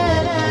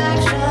than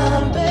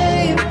action,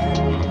 babe.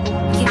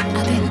 Yeah,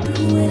 I've been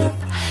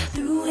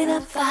doing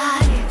a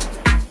fight.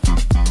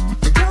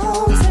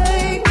 Don't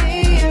take me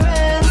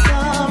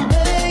ransom,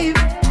 babe.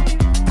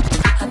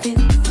 I've been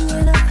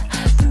doing a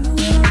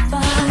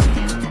fight.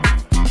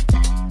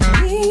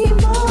 Need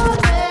more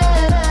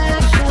than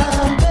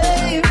action,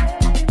 babe.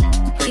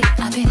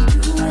 Yeah, I've been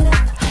doing a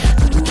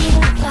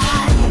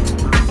fight.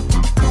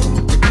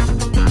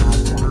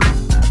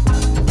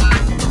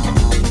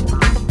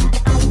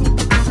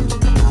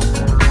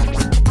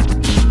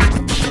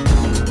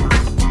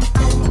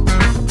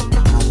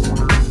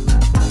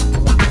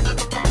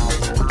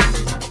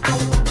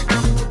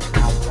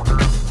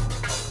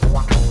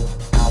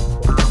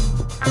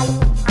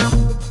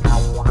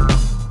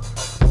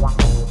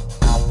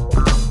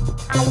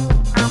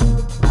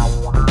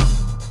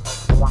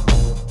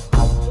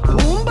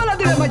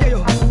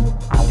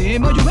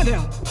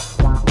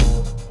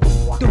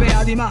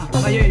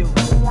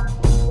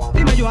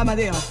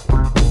 Madea.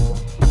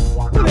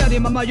 Tu vea de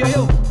mamá yo.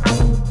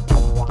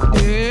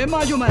 De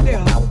mayo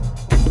madea.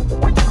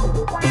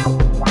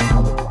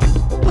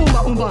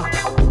 Umba.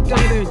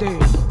 De.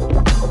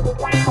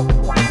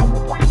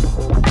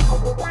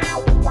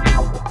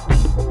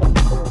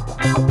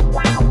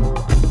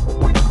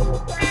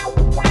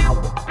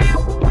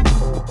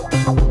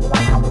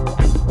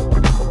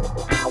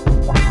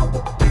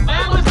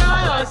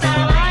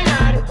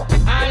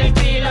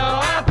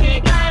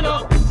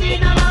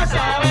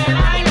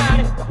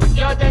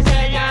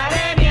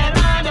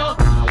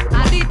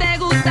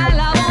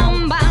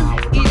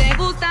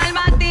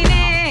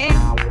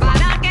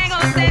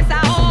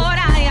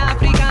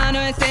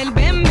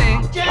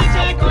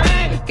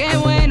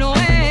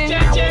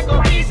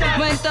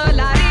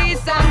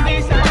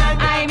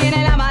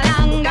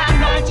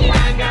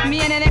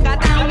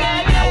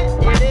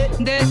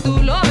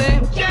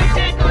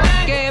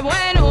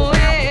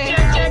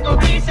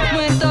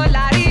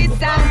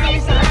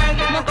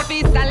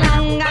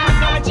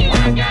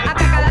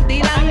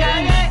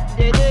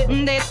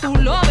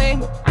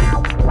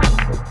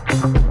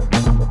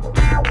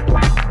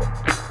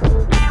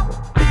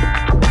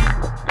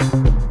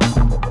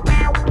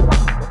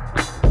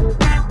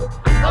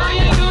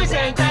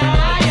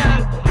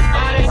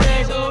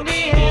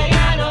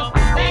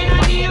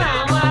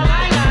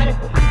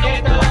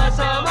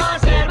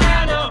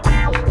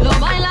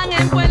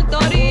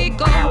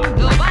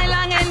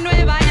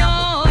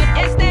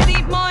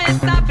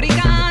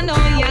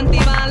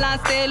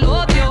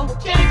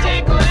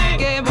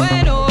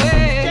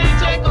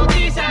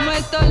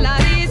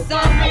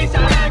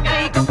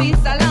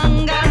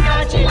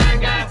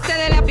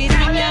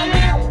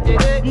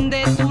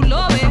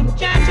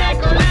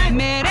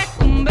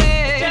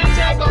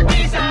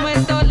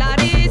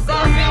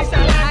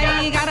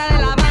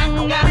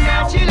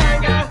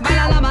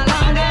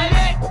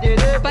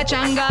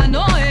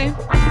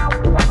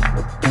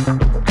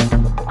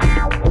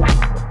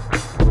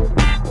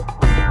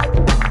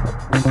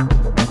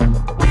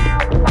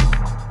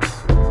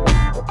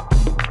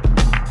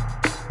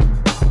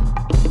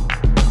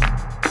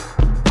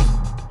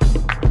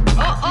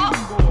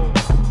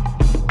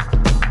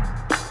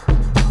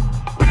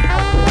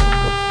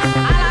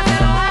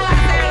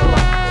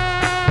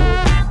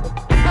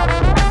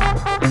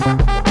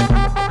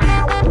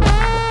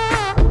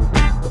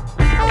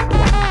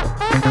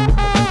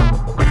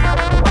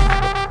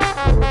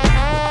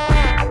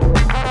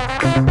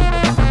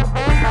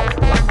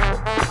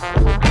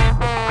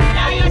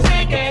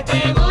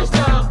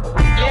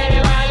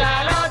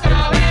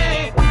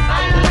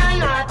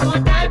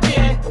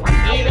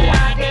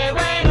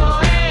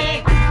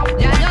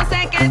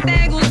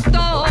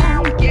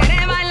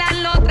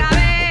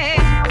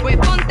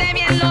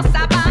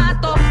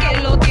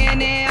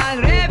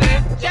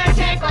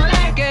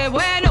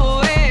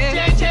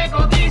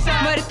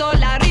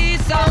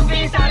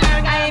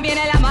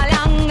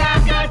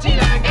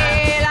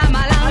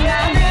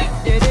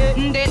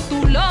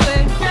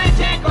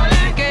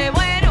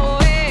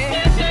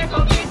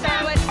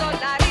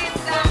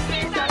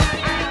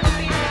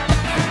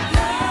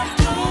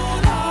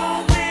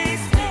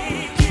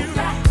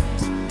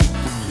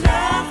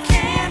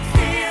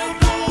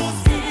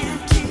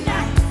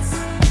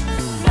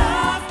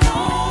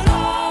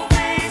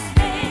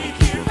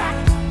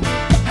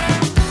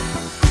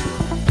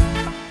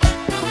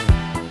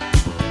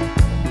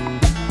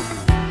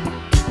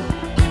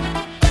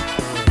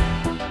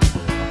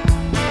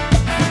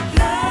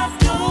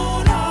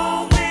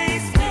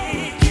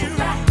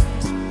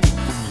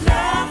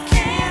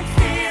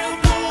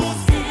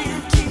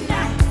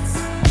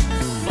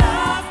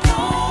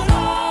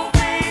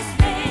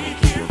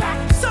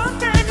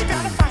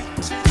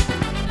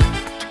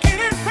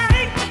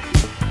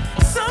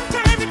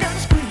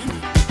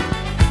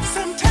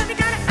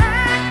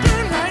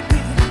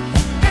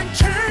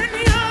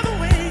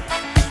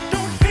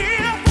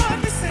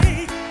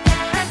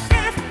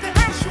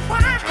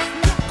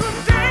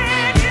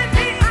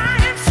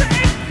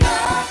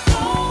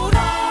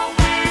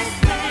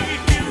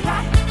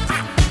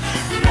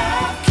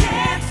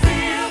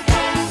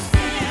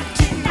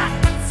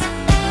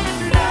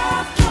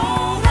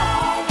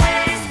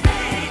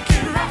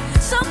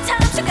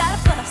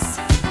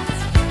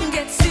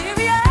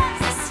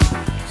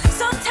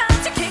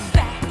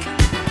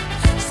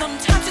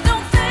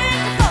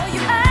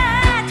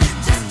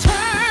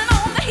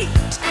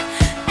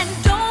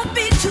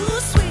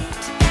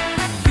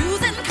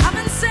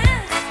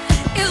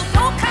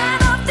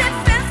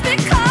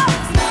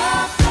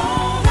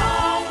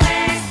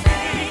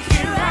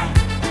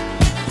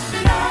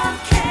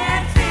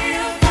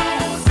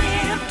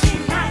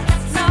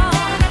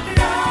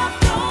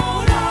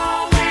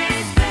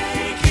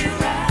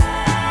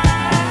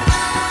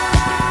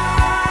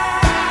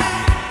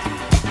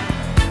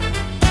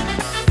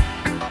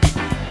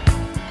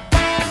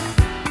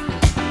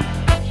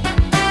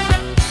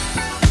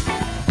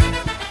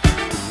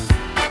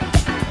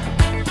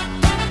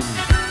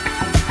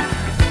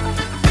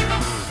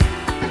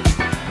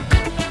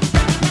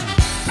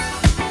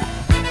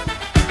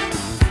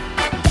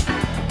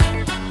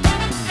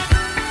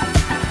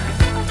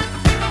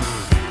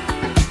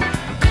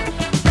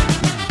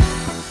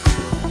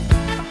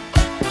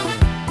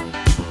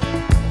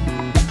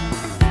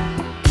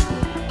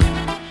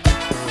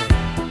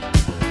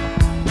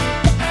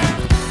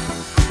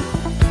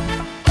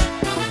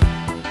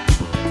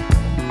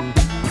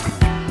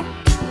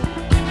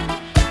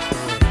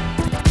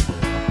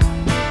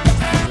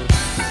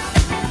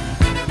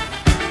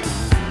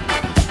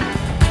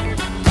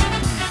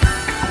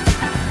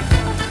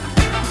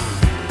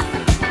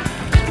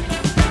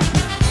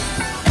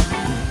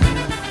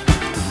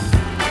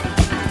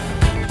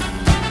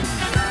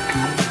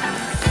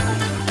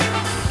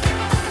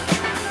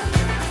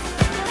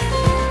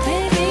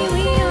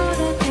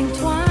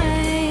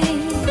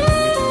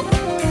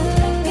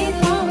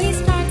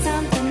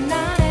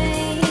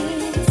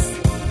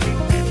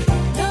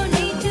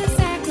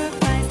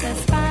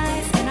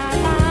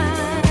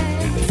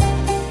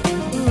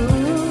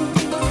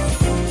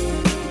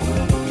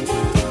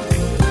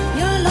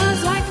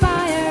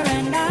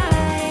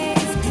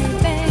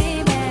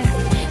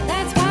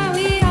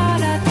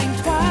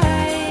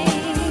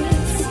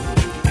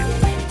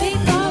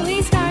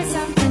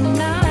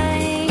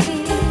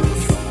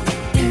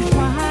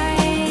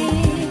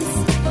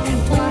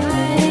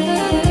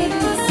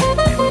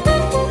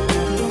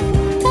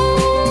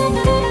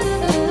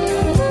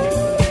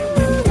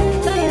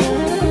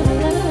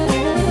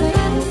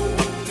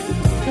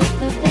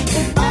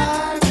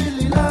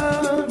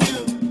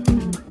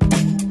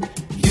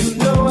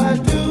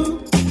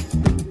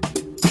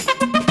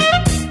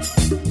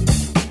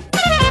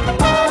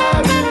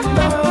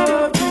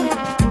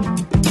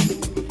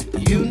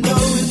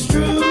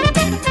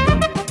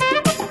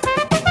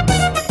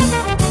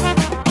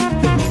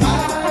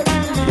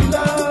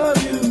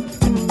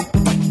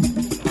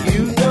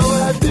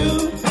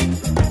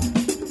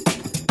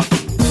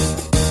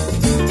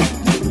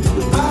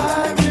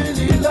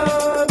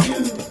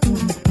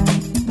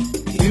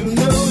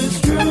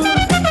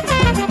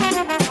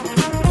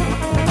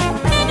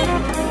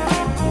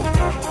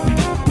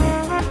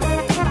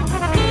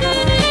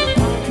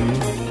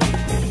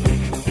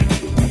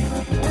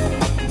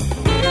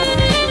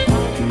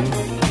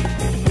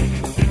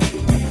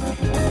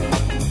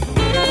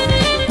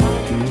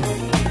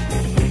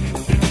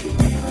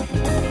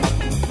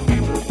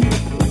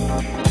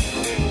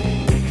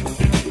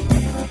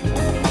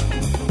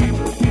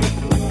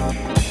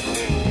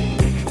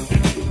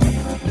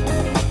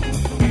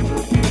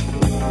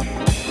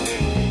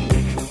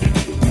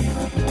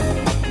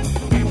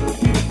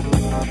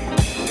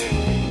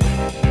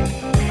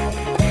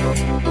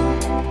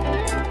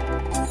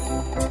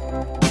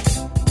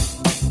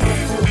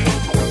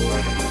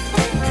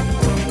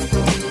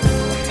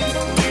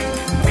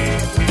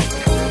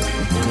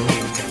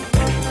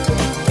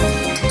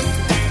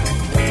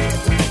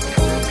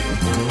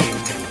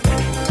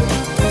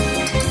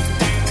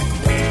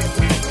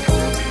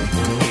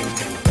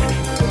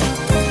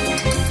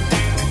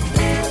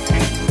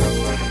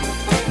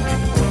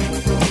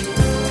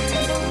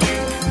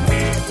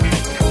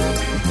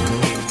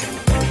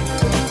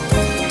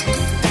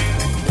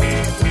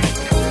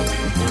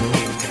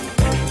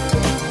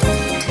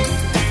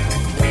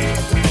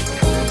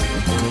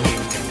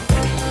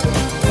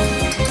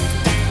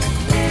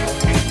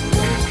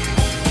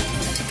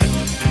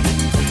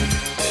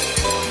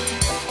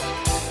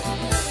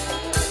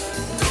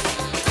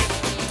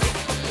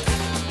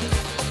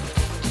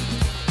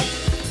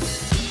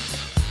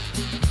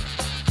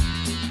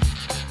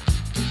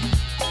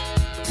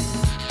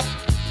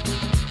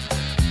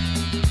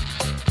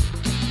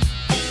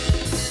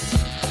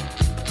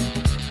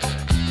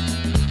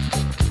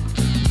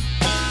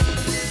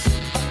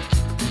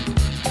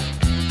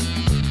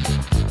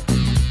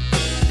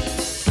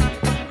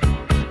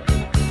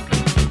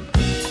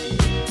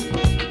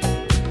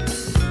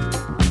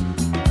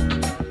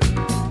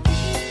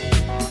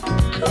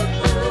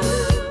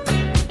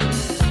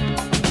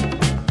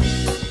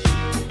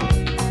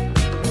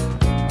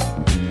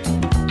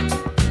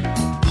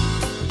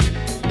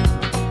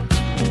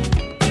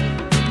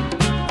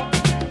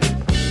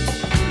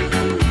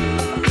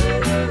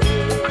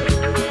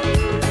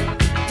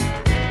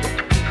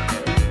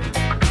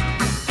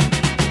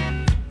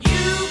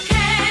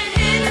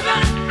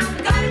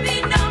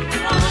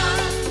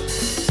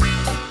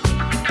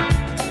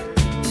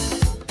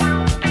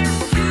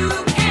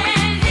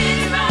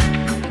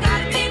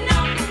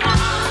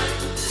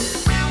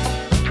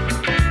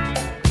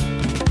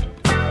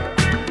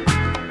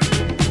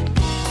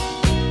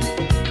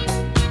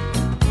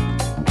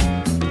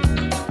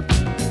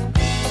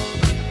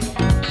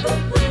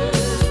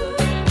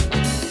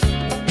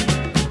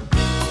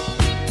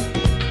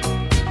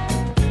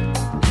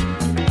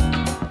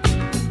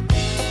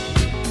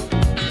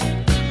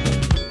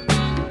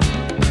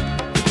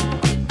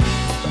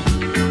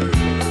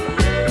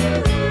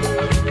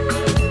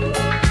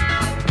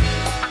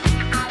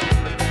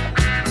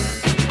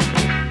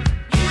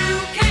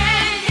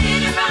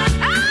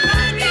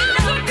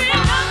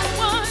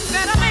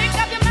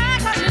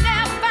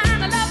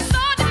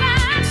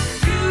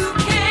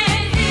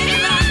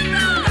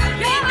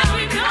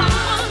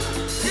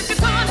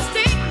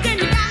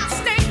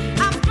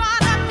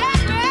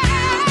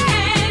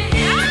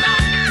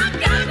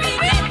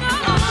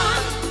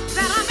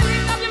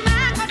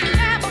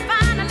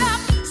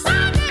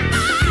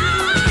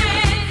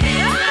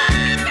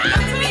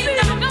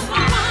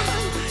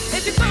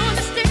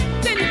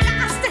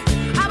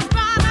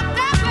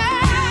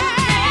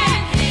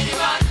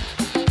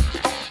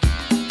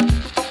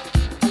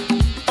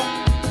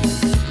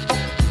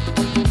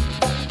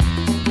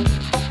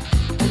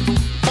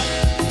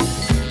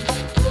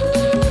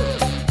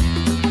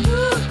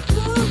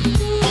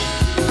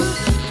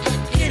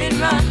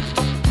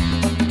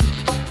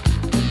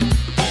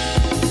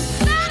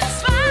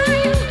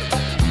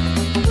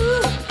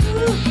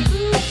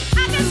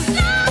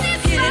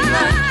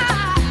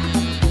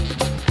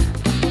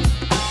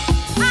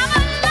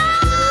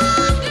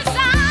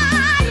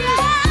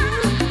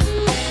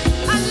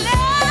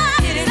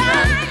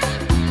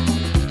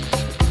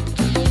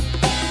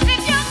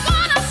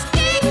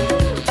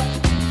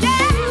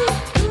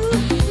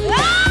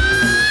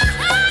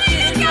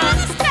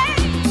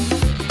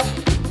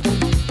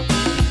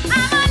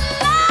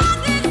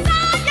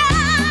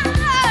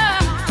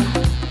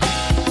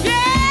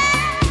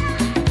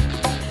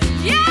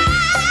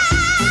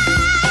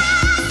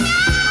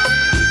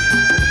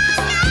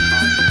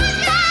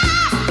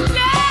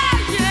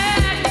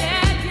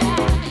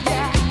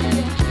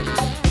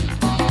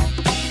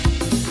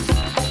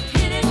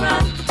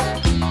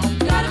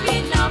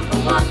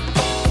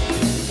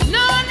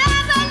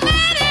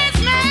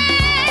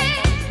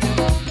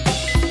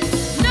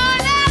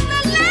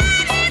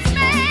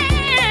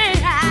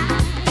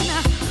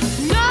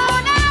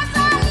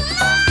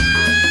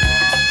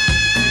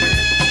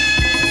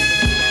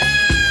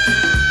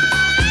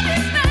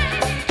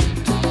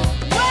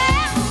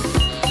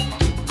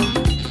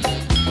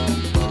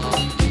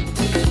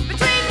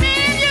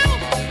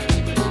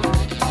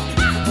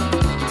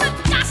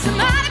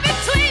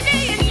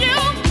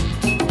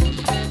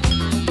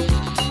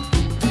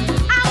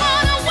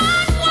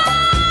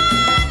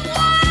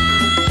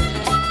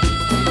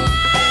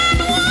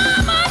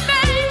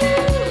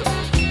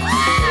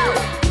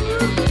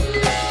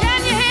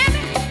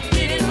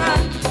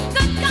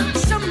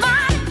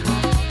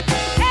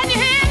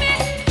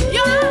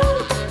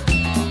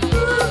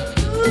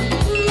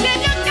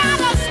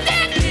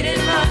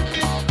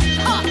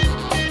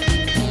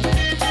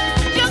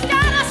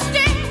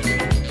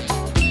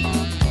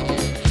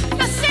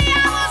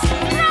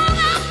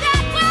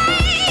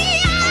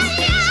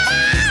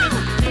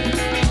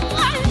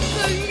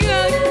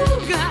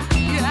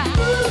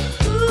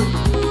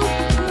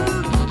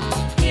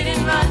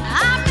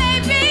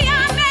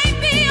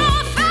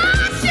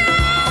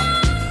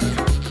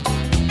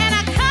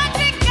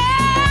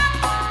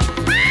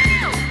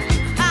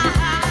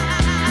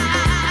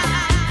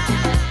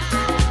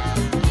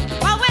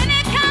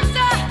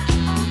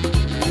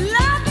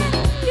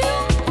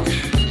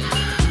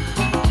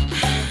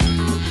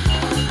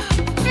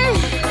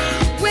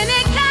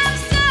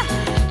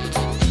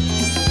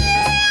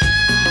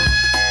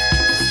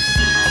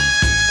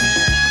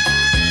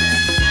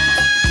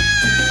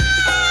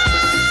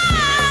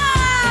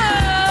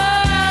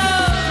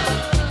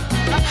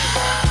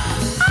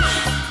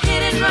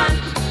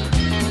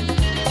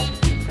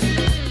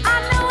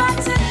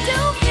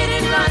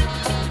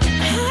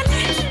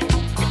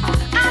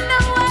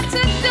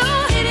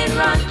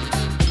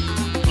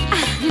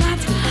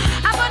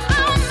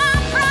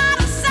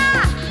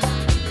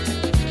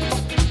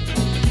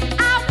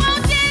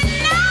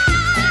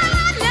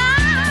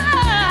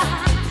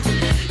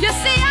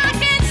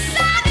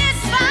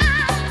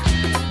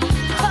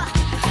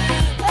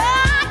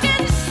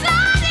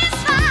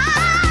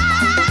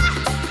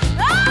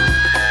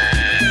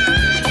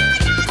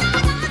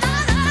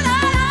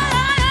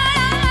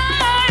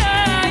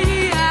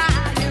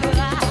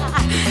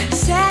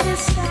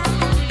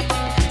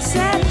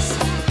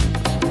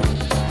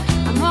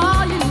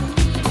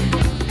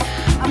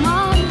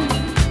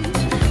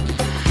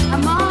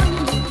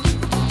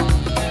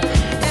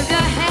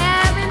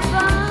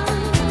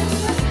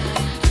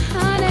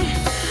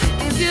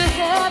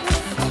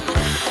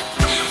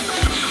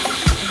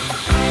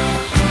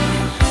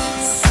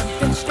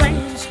 Something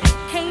strange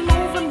came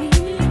over me,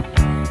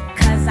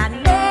 'cause I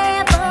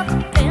never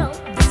felt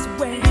this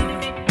way.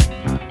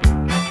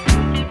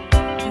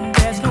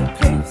 There's no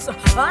place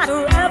I'd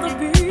rather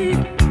be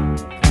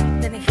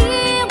than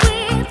here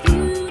with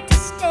you to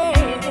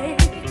stay.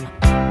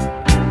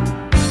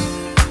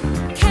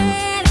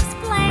 Can't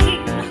explain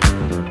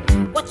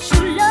what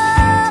your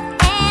love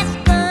has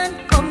done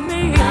for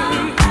me.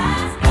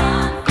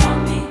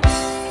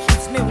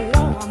 Keeps me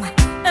warm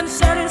and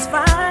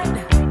satisfied.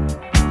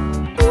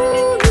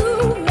 Ooh, you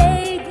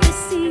make me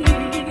see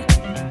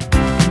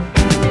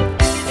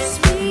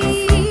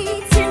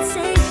sweet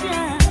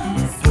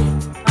sensations,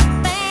 a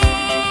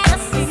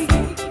fantasy.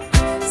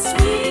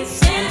 Sweet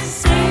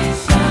sensations,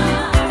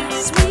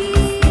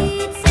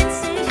 sweet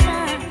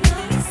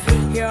sensations.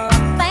 You're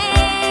a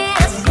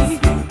fantasy,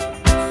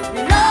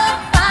 love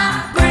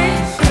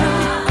vibration.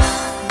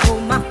 Oh,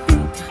 my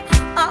feet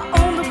are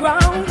on the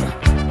ground,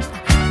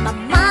 my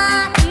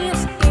mind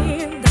is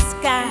in the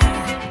sky.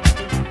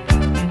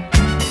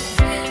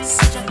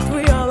 Such a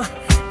thrill,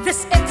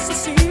 this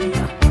ecstasy,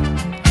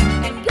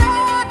 and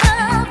you're the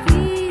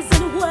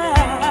reason why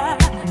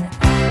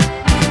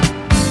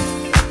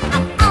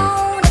I'm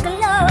on a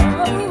glow.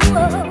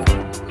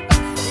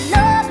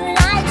 Love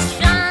lights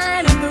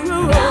shine in the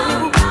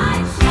room.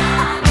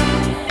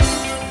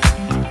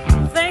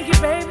 Thank you,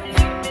 baby.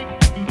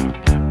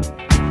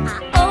 I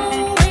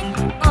owe it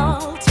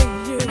all to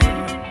you.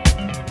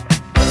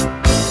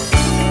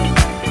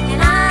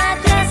 And I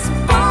just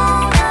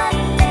wanna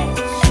let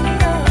you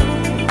know,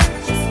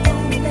 just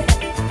wanna let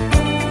you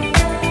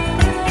know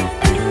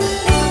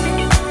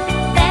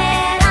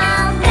that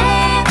I'll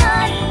never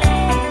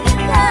let you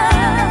go.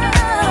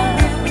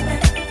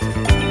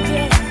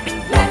 Yeah,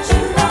 let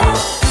you know.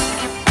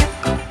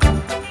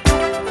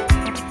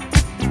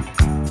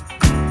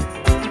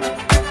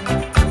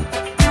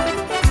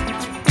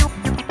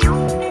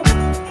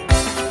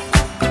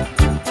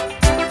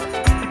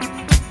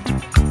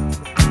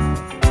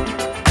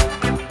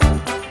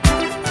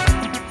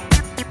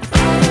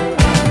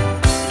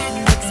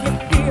 Makes me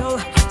feel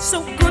so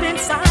good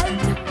inside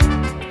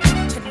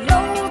to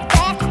know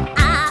that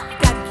I've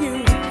got you.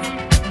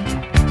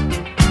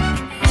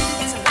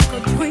 It's like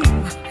a dream,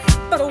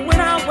 but when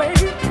I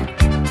wake,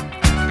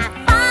 I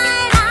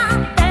find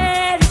out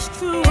that it's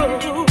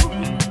true.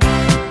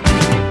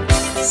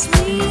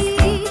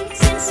 Sweet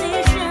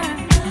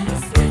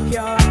sensations,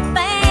 you're a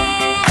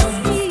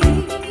fantasy.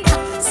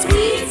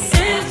 Sweet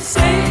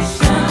sensations,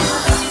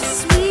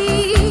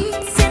 sweet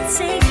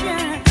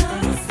sensations.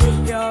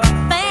 You're a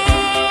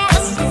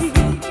fantasy,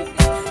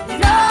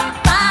 love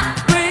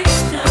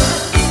vibration.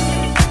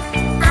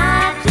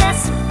 I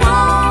just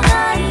wanna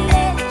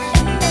let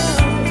you know,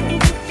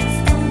 just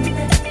wanna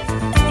let you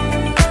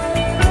know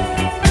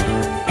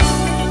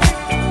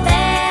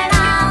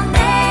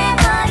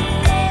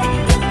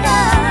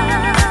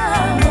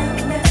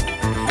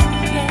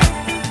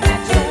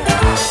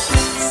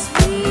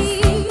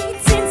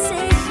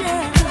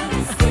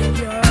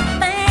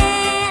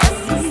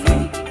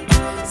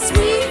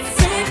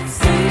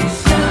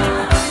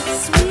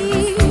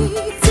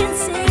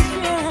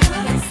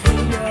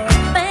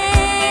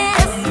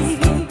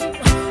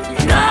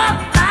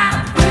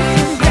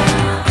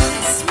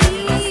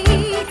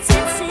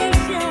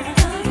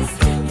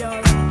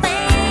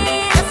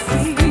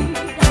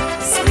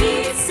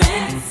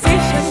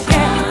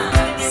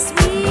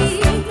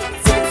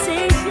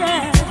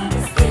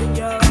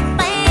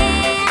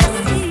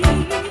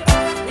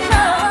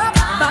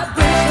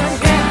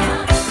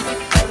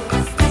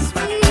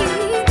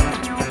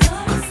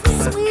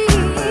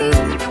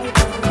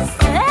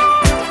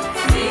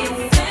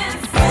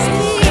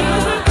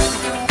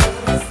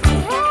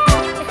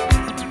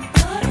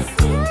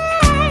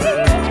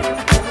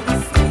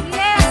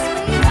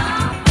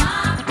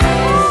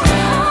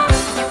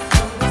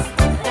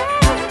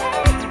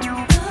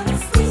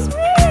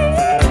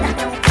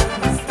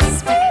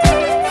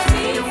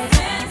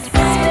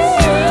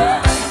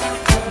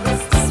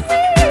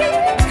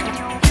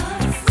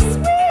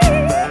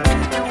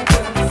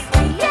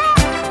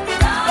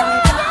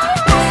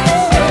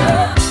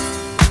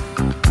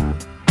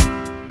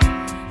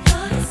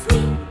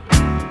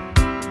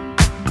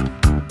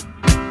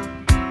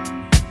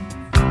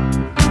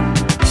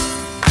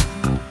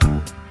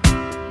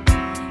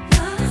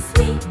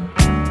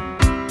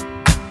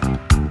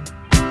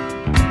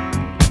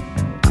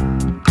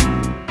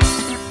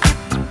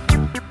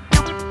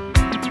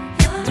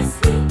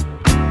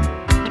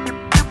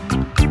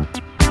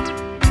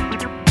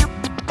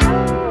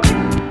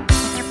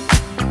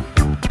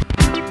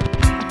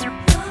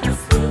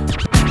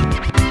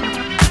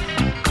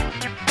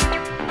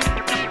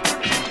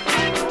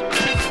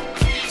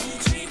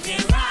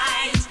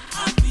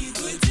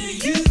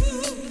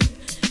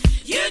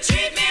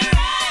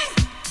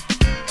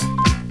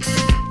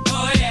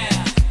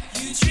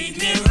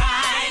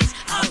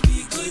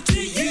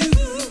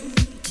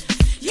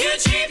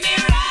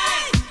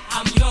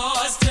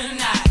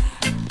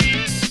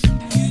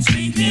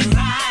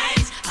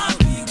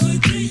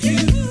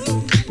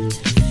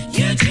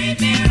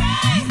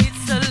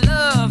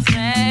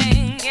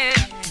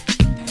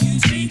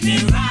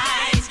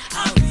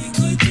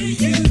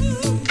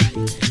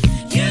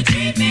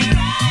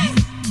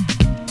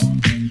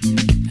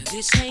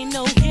This ain't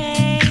no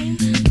game.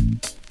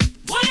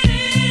 What it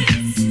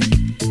is?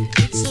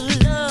 It's a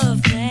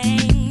love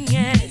thing.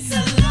 Yeah. It's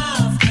a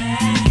love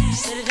thing.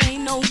 Said it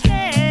ain't no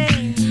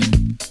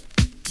game.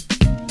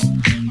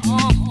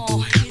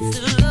 Oh, it's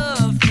a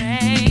love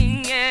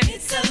thing. Yeah.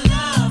 It's a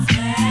love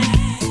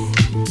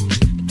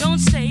thing. Don't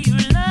say you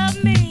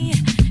love me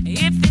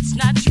if it's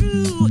not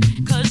true.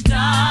 'Cause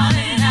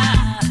darling,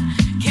 I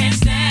can't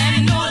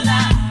stand no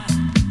lie.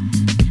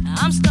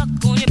 I'm stuck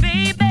on you,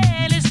 baby.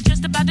 And it's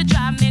just about to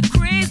drive me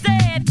crazy.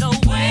 The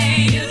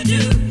way you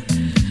do,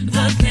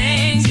 the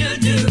things you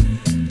do.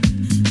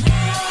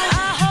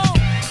 I hope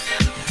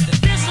that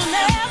this will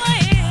never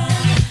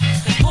end.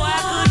 'Cause boy,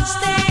 I couldn't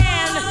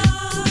stand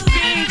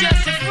being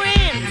just a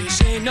friend.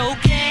 This ain't no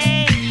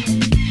game.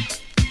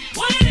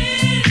 What it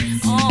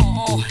is?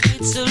 Oh,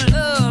 it's a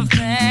love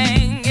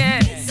thing. Yeah.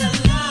 It's a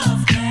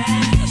love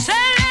thing.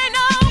 Say it ain't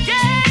no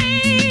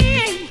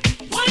game.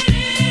 What it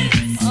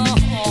is?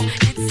 Oh,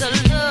 it's a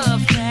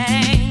love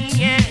thing.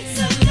 Yeah. It's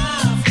a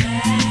love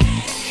thing.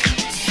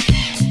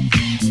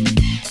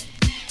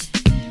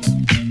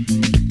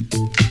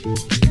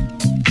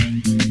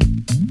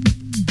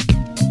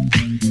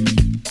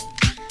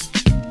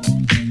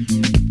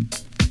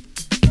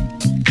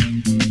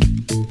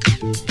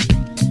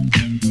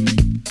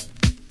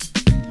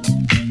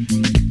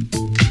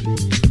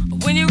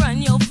 When you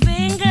run your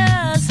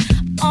fingers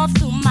all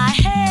through my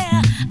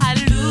hair, I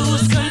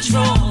lose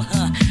control.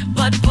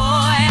 But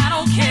boy, I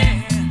don't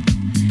care.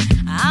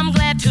 I'm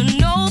glad to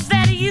know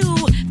that you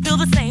feel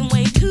the same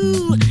way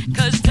too.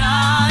 'Cause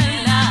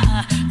darling,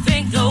 I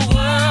think the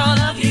world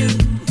of you.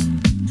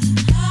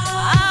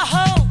 I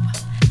hope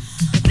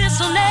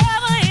this'll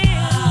never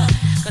end.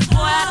 'Cause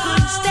boy, I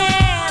couldn't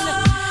stand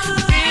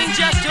being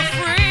just a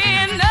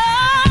friend. No,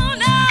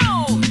 no,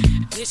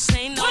 this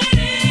ain't no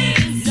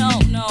game. No,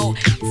 no,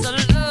 it's a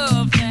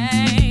love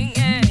thing.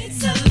 Yeah.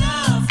 It's a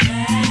love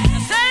thing. I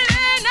said it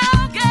ain't no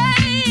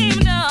game.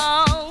 No,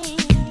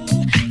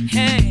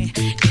 hey,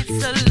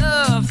 it's a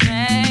love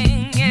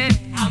thing. Yeah.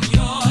 I'm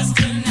yours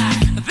tonight.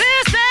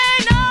 This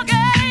ain't no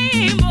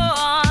game,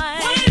 boy.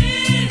 What it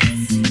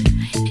is?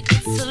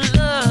 It's a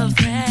love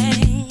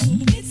thing.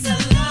 It's a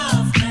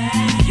love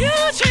thing. You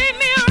treat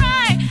me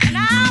right, and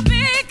I'll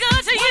be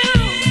good to you.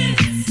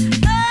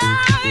 Oh,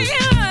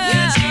 yeah.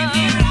 You treat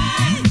me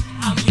right.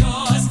 I'm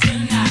yours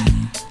tonight.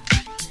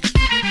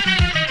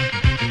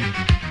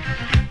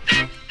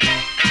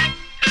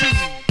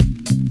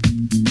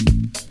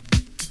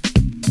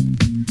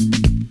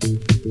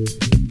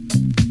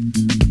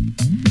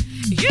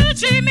 You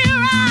treat me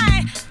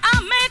right,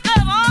 I'll make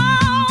up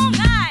all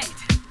night.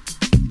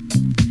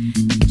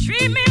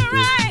 Treat me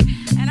right,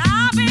 and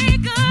I'll be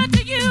good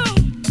to you.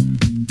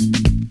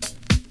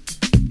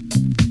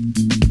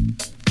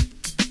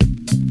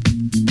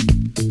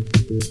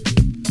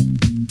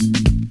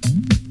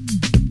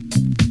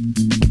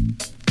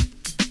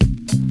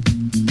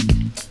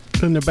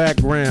 In the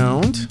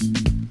background,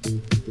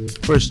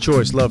 First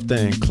Choice, Love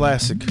Thing,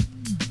 classic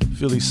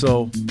Philly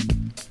Soul.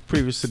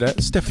 Previous to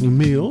that, Stephanie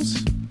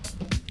Mills,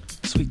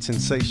 Sweet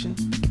Sensation.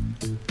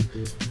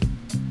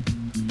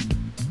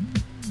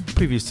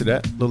 Previous to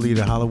that,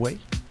 Lolita Holloway,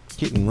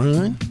 Hit and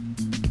Run.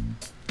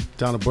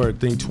 Donna Bird,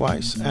 Think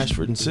Twice,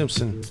 Ashford and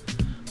Simpson,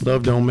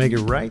 Love Don't Make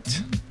It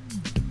Right.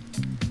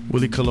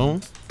 Willie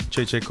Colon,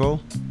 Che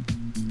Cole.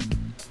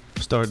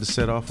 Started the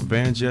set off with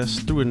Van Jess,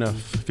 Through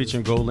Enough,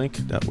 featuring Gold Link.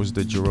 That was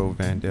the Jerome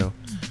Vandell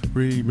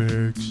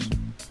remix.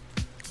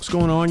 What's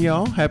going on,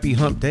 y'all? Happy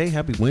Hump Day,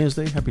 happy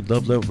Wednesday, happy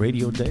Love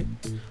Radio Day.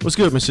 What's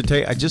good, Mr.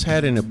 Tay? I just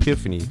had an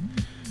epiphany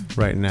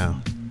right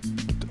now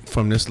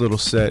from this little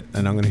set,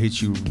 and I'm gonna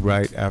hit you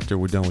right after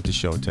we're done with the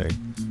show, Tay.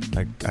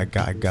 I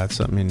got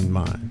something in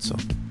mind, so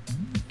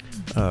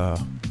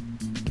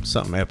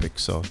something epic.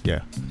 So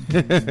yeah.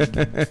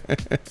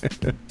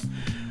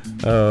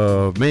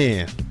 Oh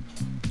man.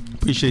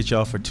 Appreciate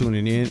y'all for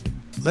tuning in.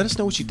 Let us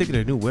know what you think of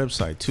the new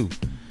website too.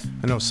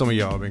 I know some of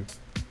y'all have been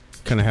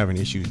kind of having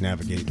issues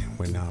navigating and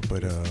whatnot,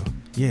 but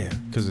yeah,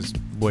 because it's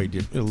way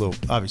different, a little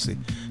obviously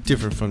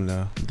different from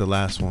the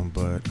last one,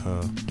 but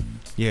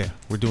yeah,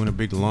 we're doing a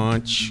big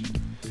launch.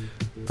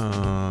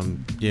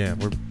 Yeah,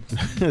 we're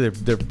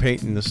they're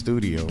painting the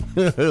studio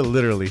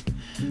literally.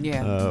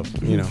 Yeah.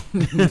 You know.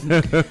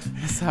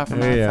 It's hopping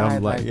outside, yeah,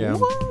 I'm like, yeah,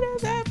 what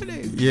is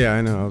happening? Yeah,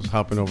 I know. I was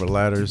hopping over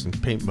ladders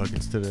and paint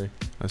buckets today.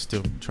 I'm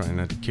still trying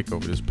not to kick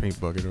over this paint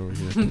bucket over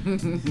here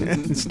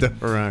and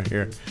stuff around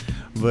here.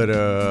 But,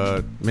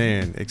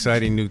 man,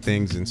 exciting new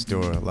things in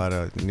store. A lot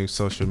of new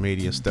social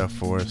media stuff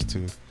for us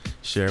to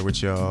share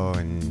with y'all.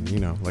 And, you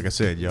know, like I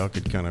said, y'all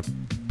could kind of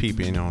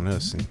peep in on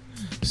us and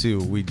see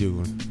what we do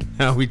and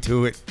how we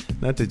do it.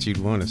 Not that you'd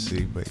want to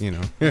see, but, you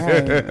know.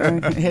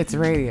 Right. It's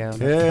radio.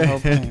 That's the whole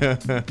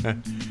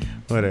point.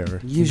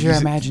 Whatever. Use your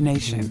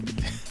imagination.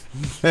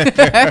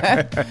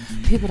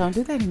 People don't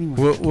do that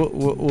anymore.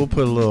 We'll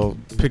put a little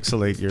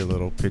pixelate your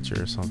little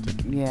picture or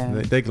something. Yeah.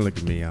 They can look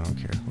at me. I don't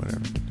care.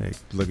 Whatever. They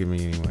look at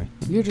me anyway.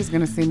 You're just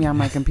gonna see me on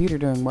my computer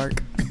doing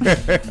work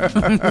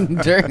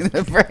during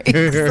the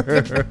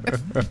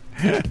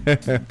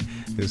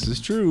This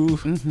is true.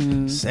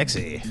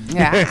 Sexy.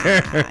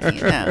 Yeah,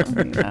 you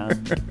know,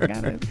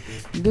 gotta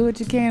do what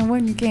you can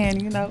when you can,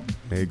 you know.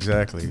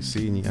 Exactly.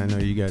 See, I know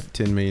you got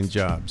 10 million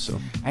jobs, so.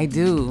 I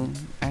do.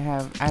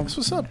 That's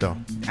what's up, though.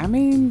 I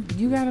mean,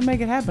 you gotta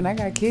make it happen. I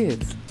got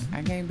kids.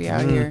 I can't be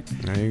out here.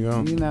 There you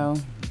go. You know,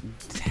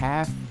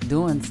 half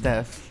doing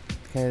stuff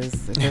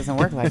because it doesn't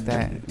work like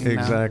that. You know?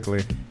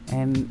 Exactly.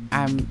 And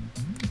I'm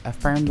a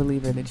firm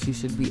believer that you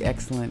should be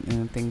excellent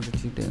in the things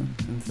that you do.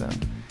 And so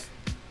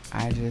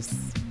I just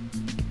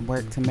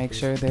work to make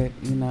sure that,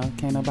 you know,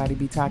 can't nobody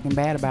be talking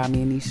bad about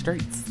me in these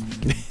streets.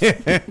 You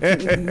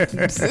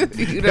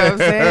know what I'm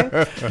saying?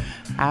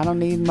 I don't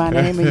need my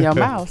name in your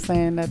mouth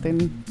saying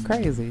nothing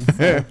crazy.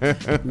 So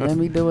let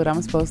me do what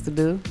I'm supposed to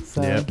do.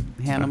 So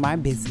handle my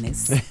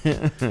business.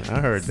 I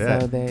heard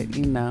that. So that,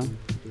 you know,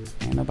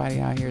 ain't nobody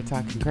out here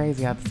talking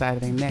crazy out the side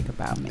of their neck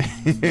about me.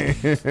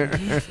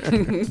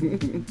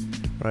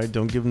 Right?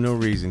 Don't give them no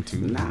reason to.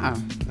 Nah.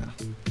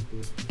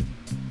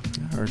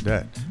 I heard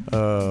that.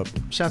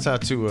 Shouts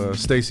out to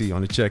Stacy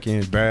on the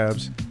check-in,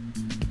 Babs,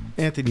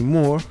 Anthony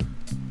Moore,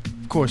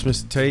 of course,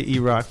 Mr. Tay,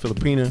 E-Rock,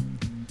 Filipina,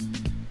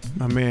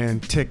 my man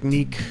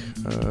Technique,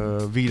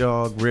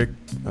 V-Dog, Rick,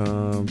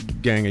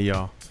 gang of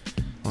y'all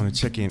on the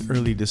check-in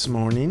early this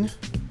morning.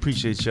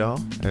 Appreciate y'all,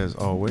 as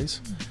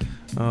always.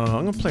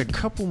 I'm going to play a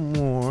couple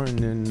more, and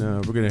then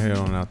we're going to head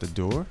on out the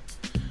door.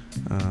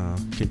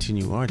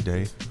 Continue our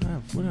day.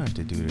 What do I have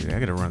to do today? I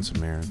got to run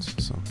some errands,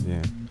 so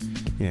yeah.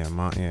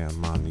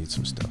 Mom needs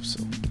some stuff,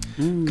 so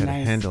gotta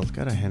handle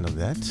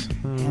that.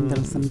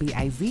 Handle some biz.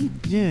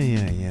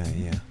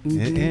 Yeah.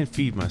 And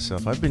feed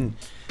myself. I've been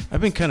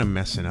kind of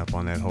messing up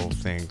on that whole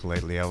thing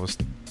lately.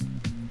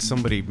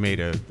 Somebody made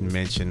a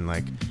mention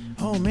like,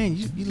 oh man,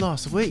 you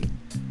lost weight,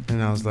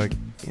 and I was like,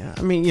 yeah.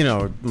 I mean, you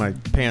know, my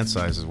pant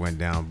sizes went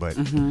down, but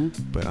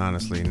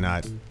honestly,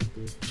 not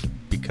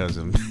because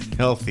I'm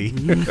healthy.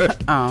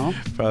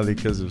 Probably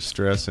because of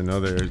stress and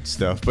other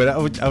stuff. But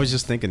I was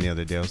just thinking the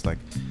other day, I was like,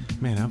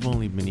 man, I've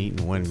only been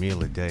eating one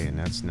meal a day, and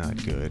that's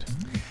not good.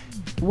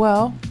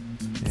 Well,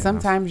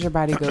 sometimes your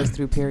body goes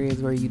through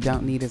periods where you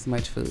don't need as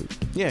much food.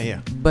 Yeah.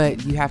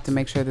 But you have to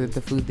make sure that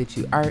the food that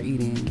you are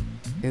eating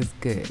is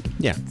good.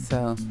 Yeah.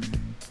 So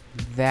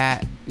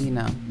that, you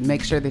know,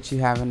 make sure that you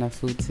have enough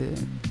food to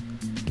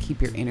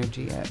keep your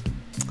energy up.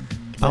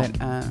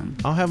 But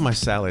I'll have my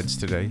salads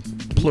today.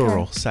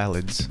 Plural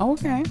salads.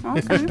 Okay.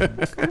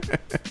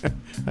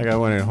 I got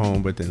one at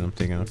home, but then I'm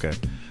thinking, okay,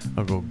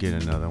 I'll go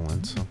get another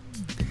one. So.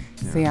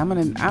 Yeah. See, I'm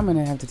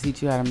gonna have to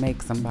teach you how to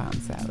make some bomb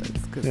salads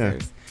because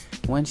there's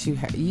once you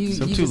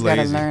just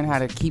gotta learn how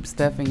to keep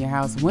stuff in your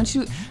house.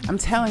 I'm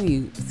telling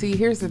you. See,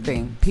 here's the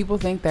thing: people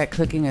think that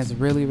cooking is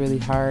really, really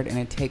hard and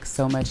it takes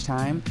so much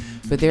time,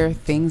 but there are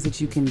things that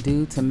you can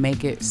do to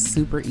make it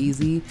super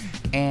easy.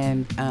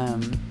 And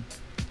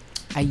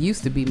I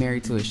used to be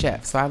married to a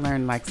chef, so I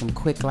learned like some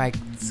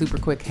super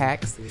quick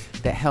hacks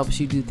that helps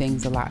you do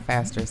things a lot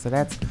faster. So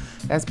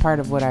that's part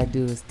of what I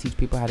do is teach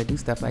people how to do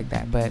stuff like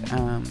that. But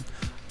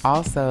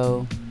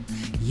also,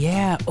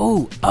 yeah.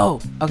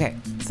 Okay.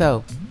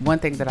 So one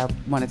thing that I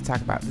wanted to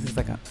talk about. This is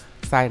like a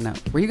side note.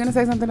 Were you going to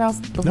say something else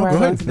before I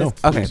go into this?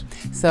 Okay.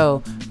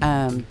 So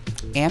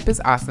AMP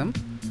is awesome.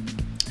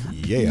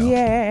 Yeah.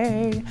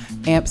 Yay.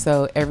 AMP.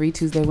 So every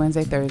Tuesday,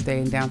 Wednesday, Thursday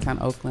in downtown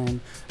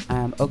Oakland,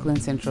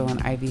 Oakland Central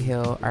and Ivy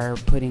Hill are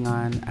putting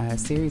on a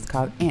series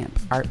called AMP,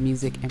 Art,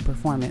 Music, and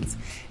Performance.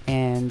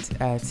 And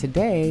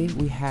today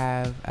we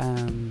have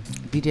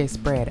DJ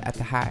Spread at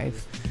the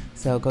Hive.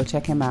 So go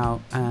check him out.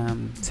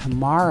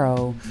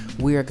 Tomorrow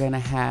we're going to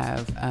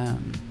have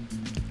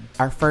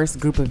our first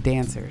group of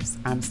dancers.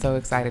 I'm so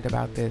excited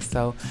about this.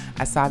 So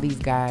I saw these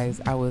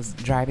guys. I was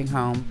driving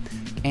home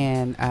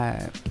and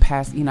I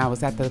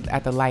was at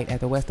the light at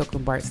the West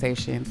Oakland BART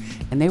station,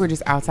 and they were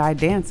just outside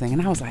dancing.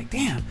 And I was like,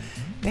 damn,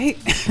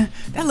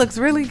 that looks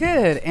really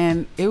good.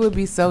 And it would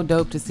be so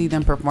dope to see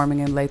them performing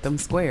in Latham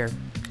Square.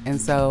 And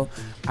so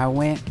I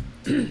went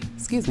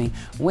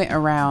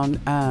around,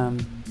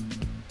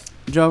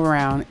 drove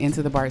around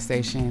into the BART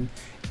station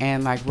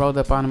and like rolled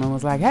up on them and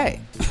was like,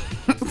 hey,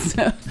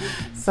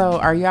 so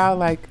are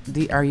y'all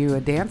are you a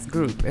dance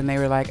group? And they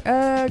were like,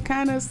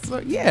 kind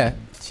of, yeah,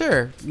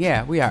 sure.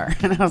 Yeah, we are.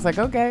 And I was like,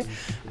 okay.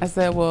 I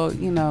said, well,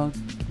 you know,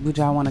 would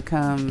y'all want to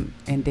come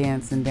and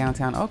dance in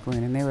downtown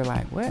Oakland? And they were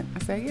like, what? I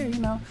said, yeah, you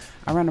know,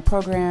 I run a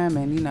program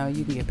and, you know,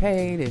 you can get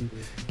paid. And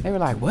they were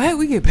like, what?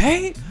 We get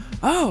paid?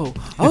 Oh,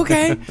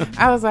 okay.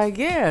 I was like,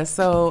 yeah.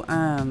 So,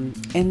 and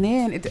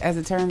then as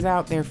it turns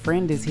out, their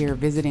friend is here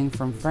visiting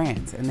from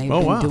France, and they've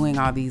been doing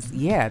all these,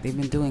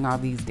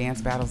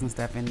 dance battles and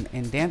stuff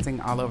and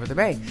dancing all over the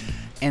Bay.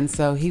 And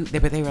so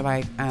but they were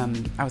like,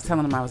 I was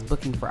telling them I was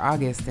booking for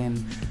August,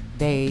 and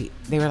they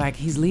were like,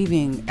 he's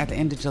leaving at the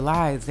end of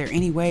July. Is there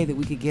any way that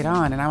we could get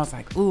on? And I was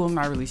like, ooh, I'm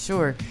not really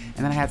sure.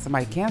 And then I had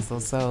somebody cancel.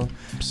 So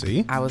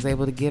I was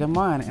able to get him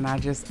on. And I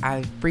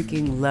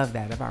freaking love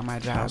that about my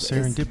job. How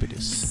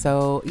serendipitous.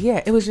 So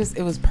yeah, it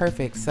was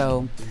perfect.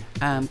 So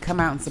come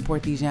out and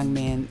support these young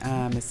men.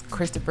 It's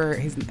Christopher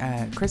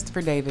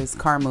Davis,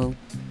 Carmu,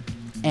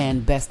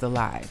 and Best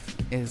Alive.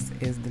 is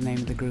the name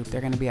of the group.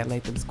 They're going to be at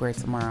Latham Square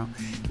tomorrow.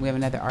 We have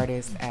another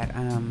artist at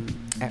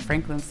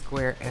Franklin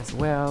Square as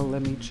well.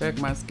 Let me check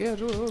my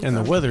schedule. And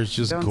the weather is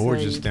just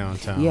gorgeous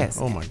downtown. Yes.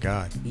 Oh my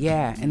God.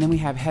 Yeah, and then we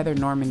have Heather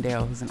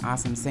Normandale, who's an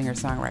awesome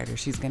singer-songwriter.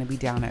 She's going to be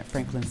down at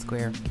Franklin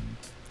Square.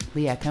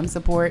 But yeah, come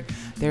support.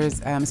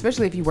 There's,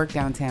 especially if you work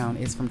downtown,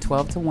 it's from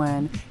 12 to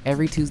 1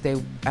 every Tuesday,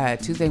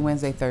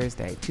 Wednesday,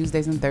 Thursday.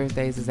 Tuesdays and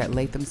Thursdays is at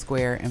Latham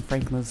Square and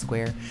Franklin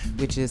Square,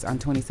 which is on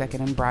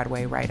 22nd and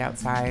Broadway, right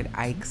outside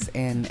Ike's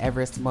and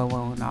Everest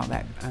Momo and all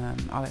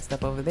that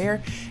stuff over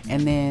there.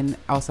 And then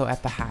also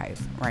at the Hive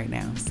right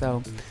now.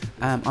 So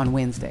on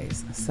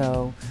Wednesdays.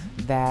 So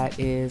that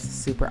is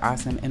super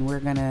awesome. And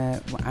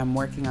I'm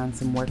working on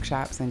some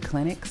workshops and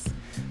clinics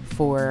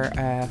for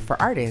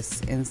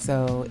artists. And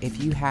so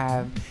if you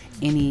have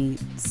any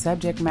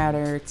subject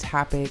matter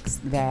topics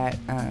that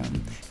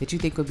you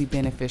think would be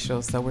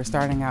beneficial, so we're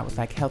starting out with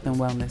like health and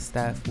wellness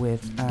stuff,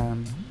 with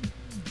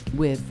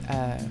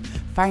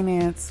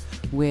finance,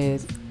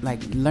 with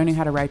like learning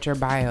how to write your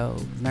bio,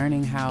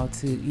 learning how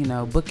to,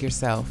 book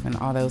yourself and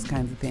all those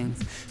kinds of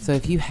things. So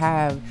if you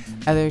have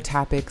other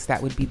topics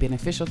that would be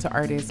beneficial to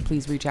artists,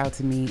 please reach out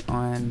to me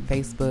on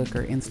Facebook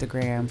or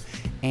Instagram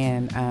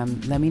and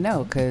let me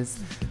know, because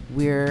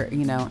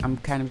I'm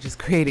kind of just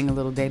creating a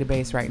little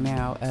database right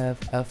now of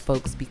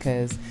folks,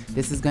 because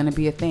this is going to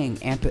be a thing.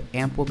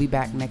 AMP will be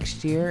back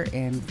next year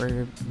and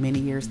for many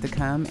years to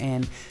come,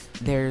 and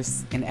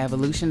there's an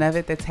evolution of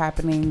it that's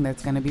happening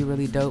that's going to be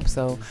really dope.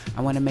 So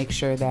I want to make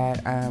sure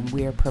that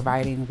we are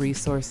providing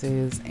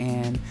resources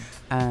and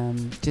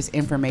just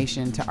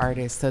information to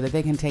artists so that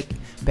they can take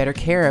better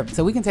care of,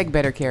 so we can take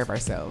better care of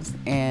ourselves.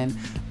 And,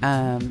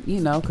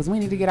 because we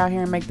need to get out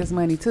here and make this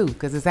money too,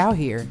 because it's out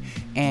here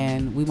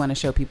and we want to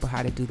show people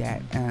how to do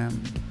that.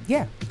 In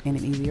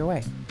an easier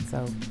way.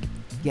 So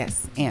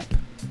yes, AMP,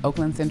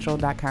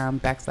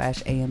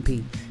 oaklandcentral.com/AMP.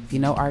 If you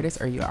know artists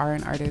or you are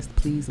an artist,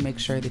 please make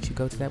sure that you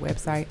go to that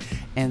website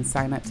and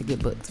sign up to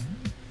get booked.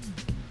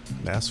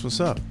 That's what's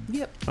up.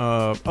 Yep.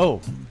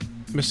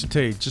 Mr.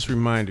 Tate just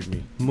reminded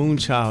me,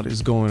 Moonchild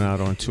is going out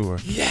on tour.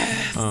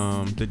 Yes.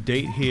 The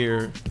date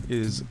here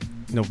is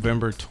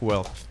November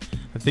 12th.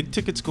 I think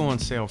tickets go on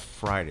sale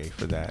Friday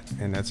for that,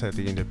 and that's at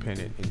the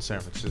Independent in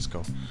San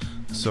Francisco.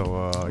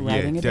 So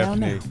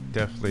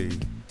definitely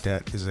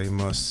that is a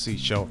must-see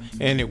show,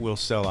 and it will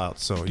sell out.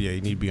 So yeah,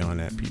 you need to be on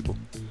that, people.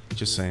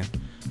 Just saying.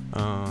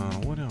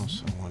 What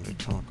else I wanted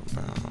to talk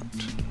about?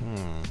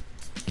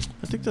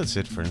 I think that's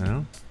it for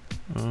now.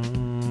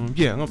 I'm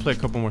gonna play a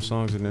couple more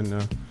songs, and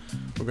then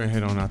we're gonna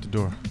head on out the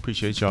door.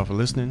 Appreciate y'all for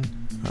listening.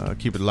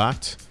 Keep it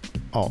locked.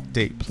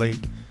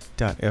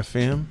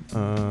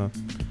 altdateplay.fm.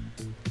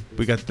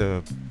 We got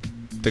they're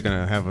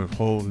gonna have a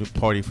whole new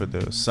party for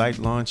the site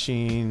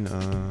launching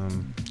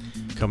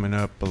coming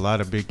up. A lot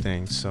of big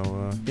things.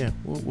 So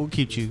we'll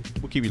keep you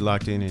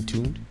locked in and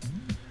tuned.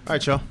 All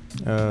right, y'all.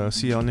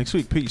 See y'all next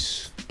week.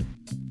 Peace.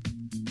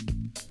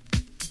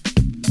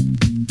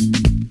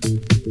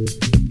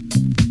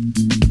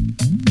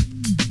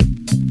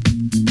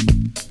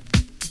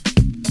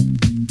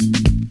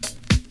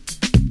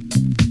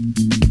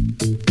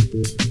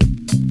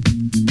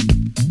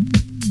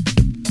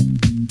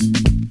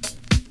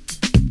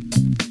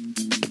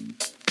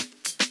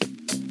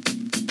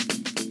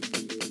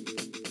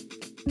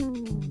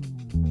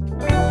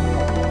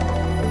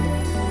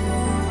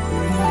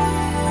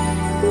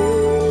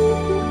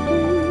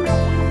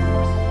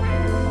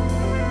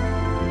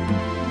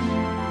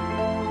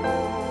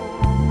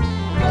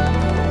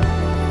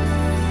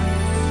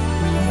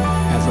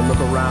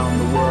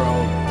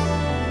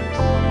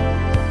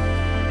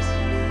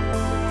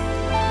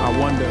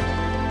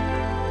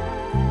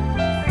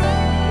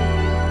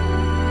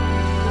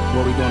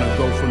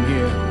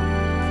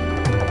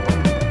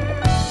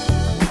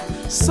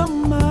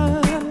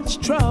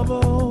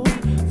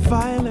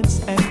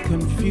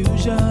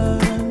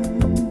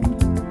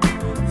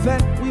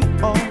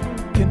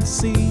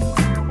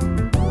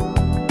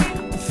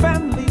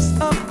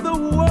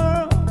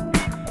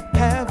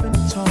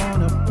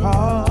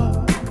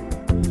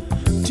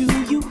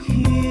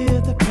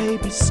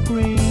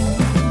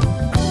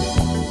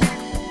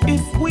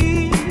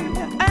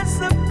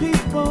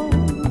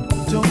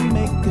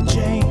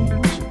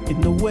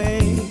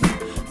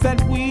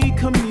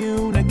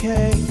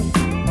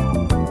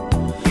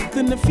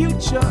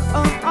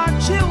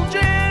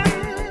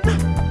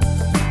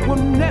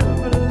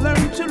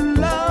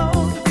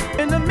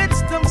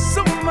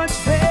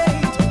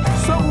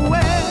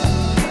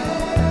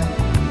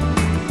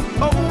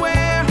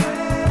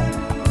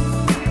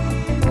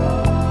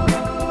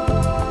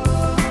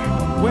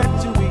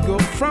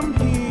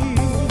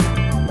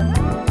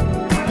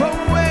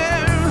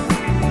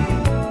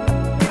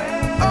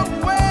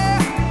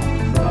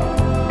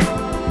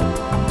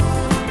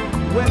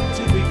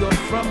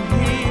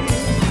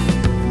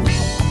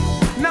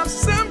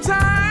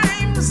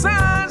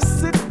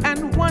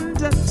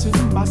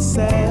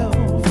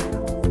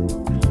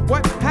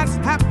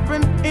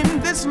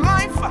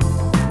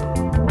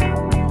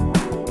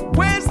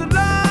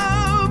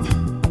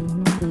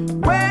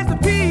 Where's the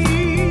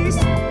peace?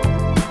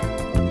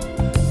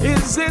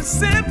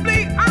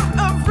 out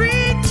of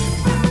reach.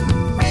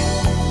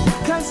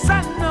 'Cause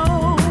I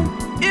know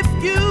if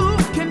you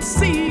can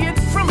see it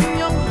from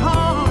your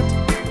heart,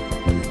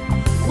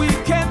 we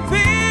can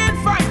then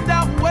find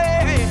our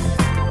way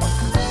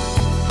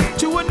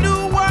to a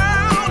new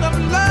world of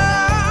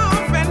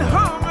love and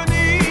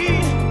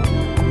harmony,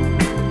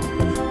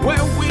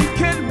 where we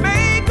can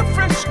make a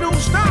fresh new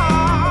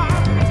start.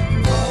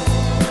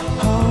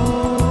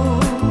 Oh,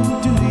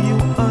 do you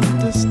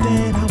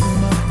understand how a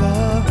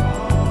mother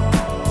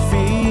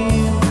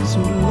feels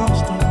who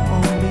lost her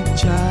only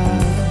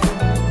child?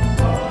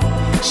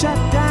 Shut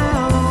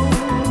down,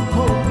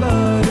 cold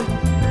blood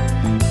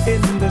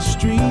in the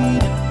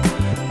street,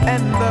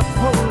 and the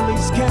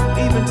police can't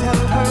even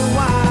tell her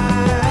why.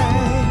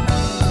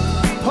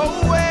 Oh,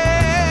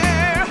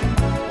 where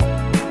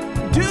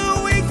do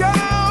we go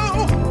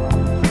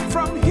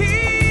from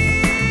here?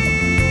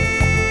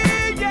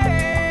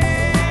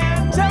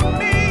 Yeah, tell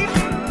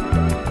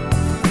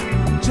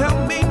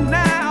me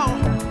now.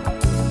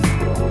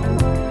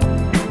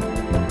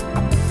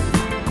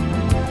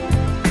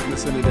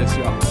 Listen to this,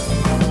 y'all.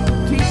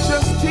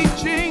 Teachers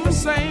teaching,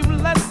 same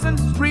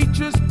lessons.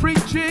 Preachers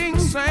preaching,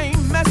 same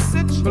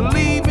message.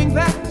 Believing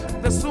that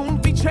there'll soon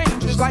be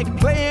changes. Like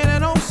playing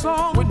an old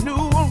song with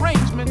new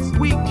arrangements.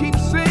 We keep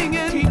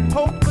singing, keep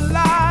hope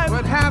alive.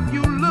 But have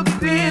you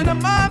looked in a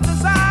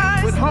mother's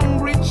eyes? With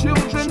hungry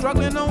children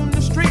struggling on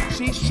the street,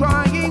 she's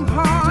trying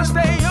hard to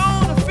stay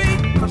on her feet.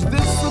 'Cause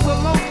this is a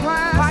low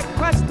class, high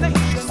class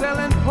nation,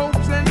 selling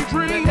hopes and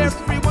dreams that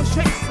everyone's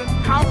chasing.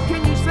 How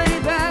can you say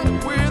that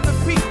we're the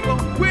people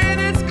when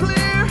it's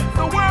clear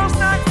the world's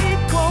not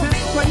equal?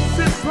 This place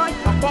is like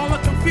a ball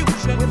of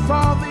confusion with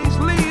all these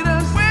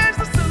leaders. Where's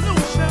the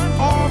solution?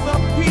 All the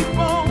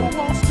people who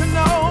wants to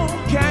know,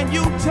 can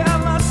you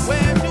tell us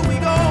where do we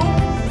go?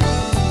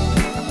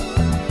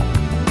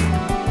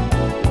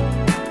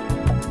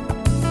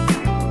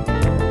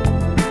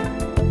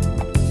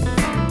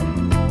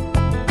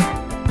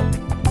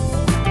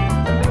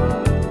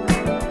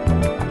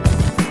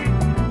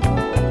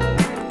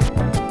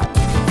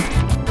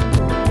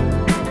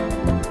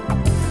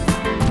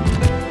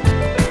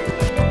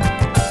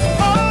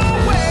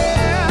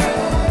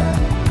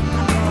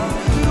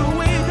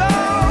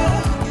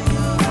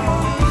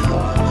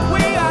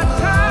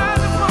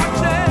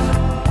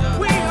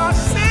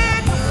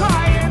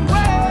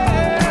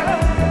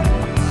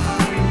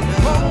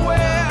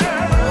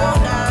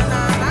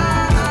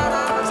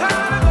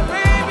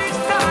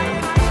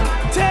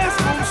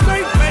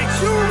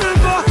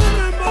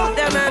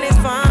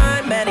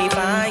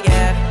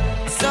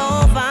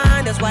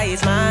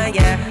 He's mine,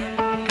 yeah.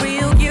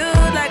 Real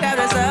cute like a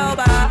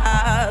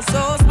Elba.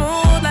 So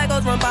smooth like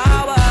Osman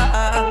Power.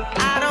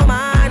 I don't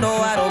mind,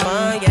 oh I don't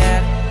mind,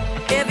 yeah.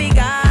 If he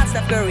got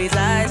Steph Curry's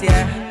eyes,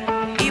 yeah.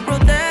 He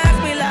protects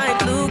me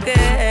like Luke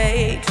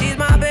Cage. She's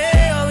my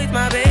babe, oh he's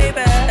my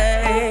baby.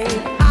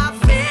 I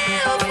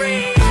feel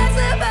free as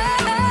a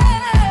bird,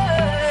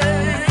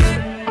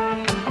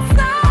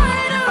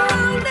 flying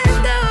around in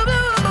the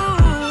blue.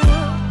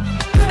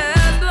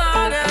 As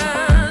long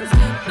as,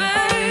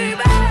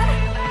 baby,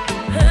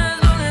 as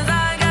long as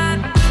I got,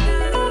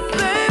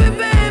 baby,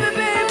 baby,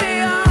 baby,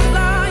 I'm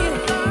flying.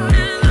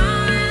 As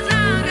long as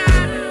I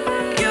got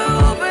you,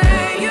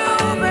 baby,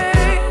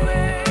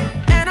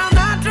 and I'm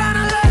not trying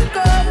to let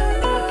go.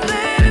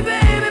 Baby,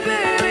 baby,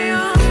 baby,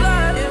 I'm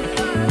flying.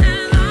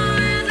 As long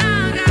as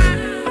I got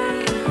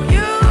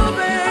you,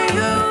 baby.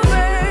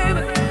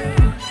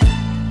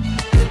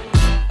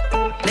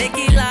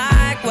 Nikki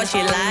like what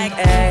she like,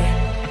 ayy.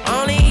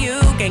 Only you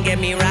can get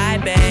me right,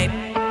 babe.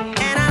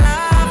 And I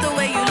love the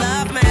way you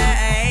love me,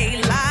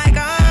 like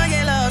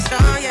Kanye loves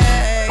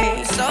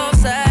Kanye. So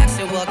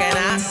sexy, what can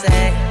I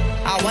say?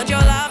 I want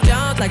your love,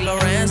 Jones, like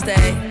Lawrence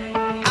Day.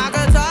 I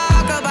could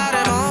talk about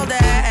him all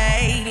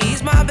day.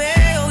 He's my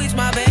babe, oh he's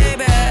my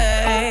baby.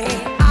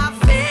 I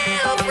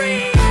feel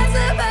free as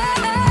a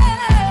bird,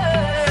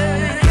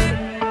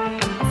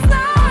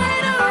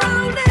 flying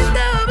around in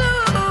the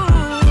blue.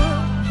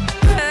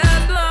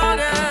 As long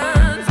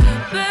as,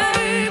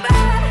 baby,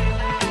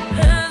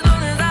 as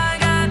long as I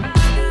got,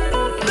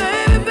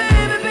 baby,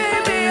 baby,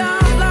 baby,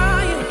 I'm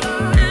flying.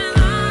 As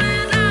long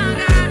as I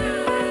got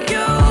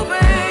you,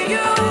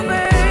 baby,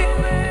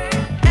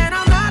 and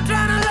I'm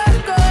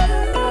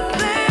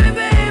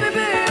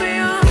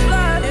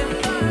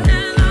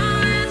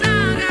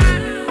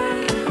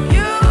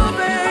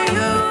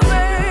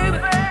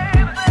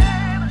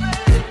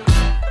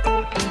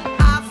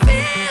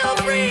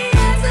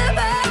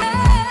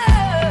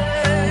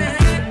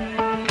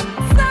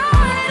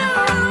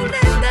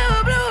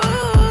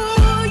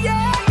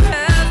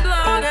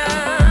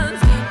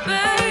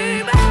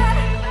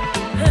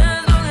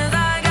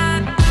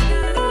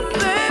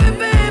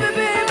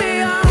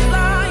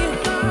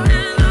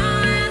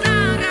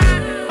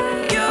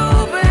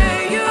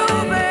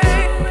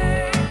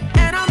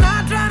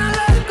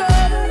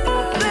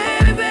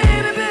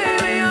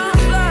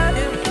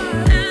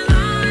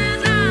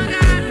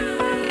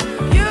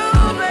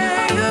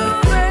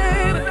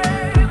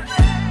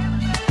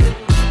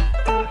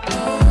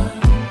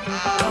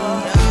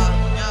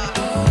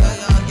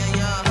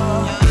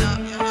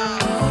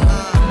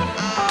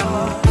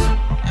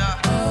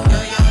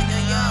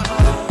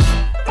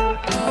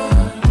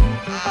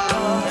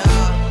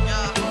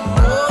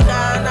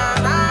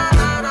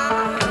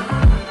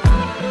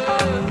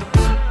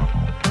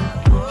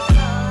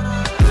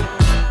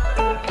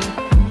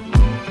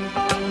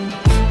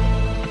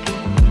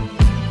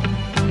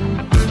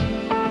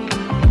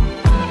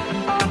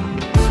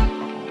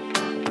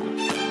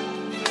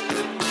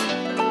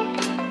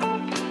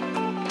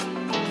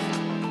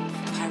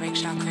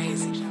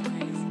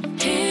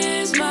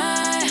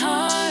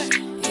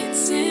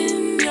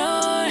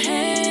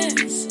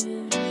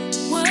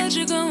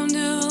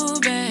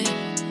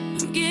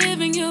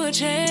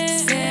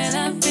chance. Said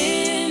I've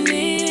been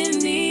in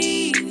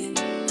need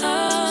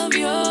of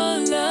your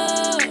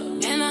love,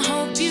 and I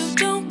hope you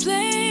don't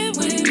play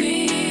with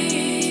me.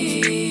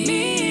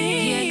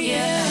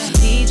 Yeah. I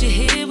need you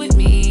here with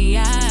me. I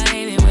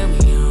hate it when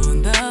we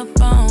on the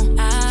phone.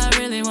 I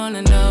really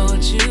wanna know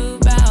what you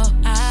about.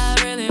 I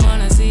really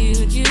wanna see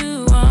what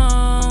you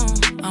want.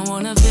 I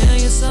wanna feel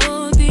you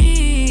so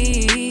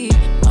deep,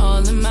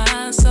 all in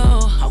my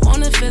soul. I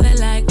wanna feel it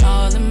like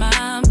all in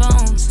my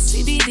bones.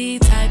 CBD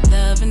type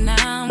love and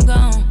I'm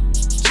gone.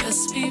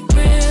 Just be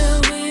real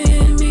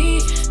with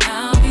me,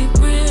 I'll be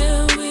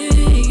real with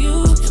you,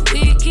 and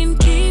we can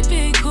keep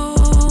it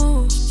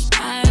cool.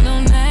 I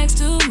don't ask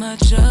too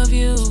much of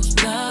you.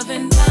 Love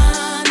and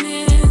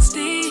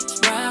honesty,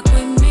 rock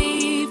with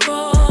me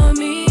for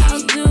me.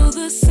 I'll do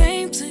the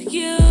same to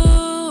you.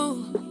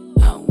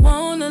 I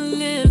wanna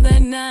live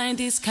that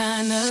 90s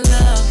kind of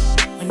love,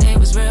 when they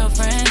was real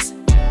friends,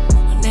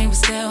 when they was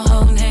still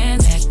holding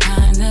hands. That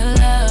kind of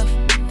love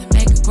that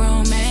make a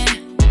grown man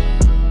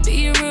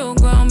be a real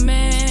grown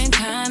man.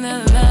 Kind of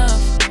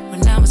love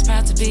when I was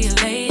proud to be a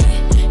lady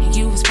and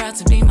you was proud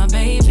to be my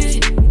baby.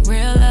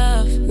 Real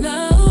love,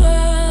 love.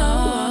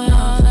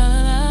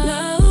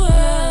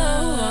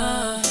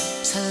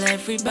 Tell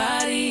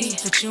everybody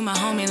that you my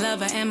homie,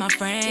 lover, and my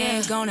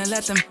friend. Gonna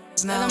let them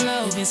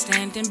know you've been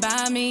standing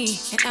by me,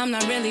 and I'm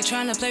not really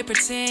trying to play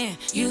pretend.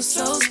 You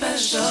so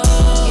special,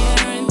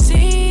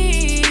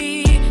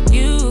 guarantee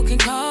you can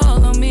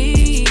call on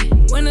me.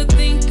 When I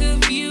think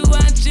of you,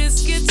 I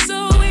just get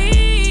so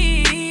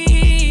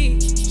weak.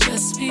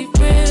 Just be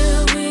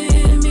real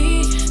with me,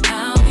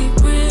 I'll be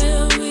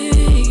real with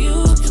you,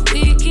 and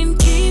we can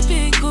keep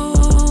it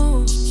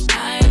cool.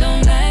 I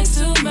don't ask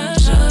too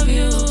much of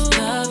you.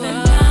 Love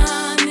and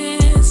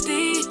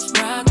honesty,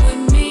 rock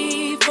with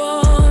me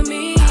for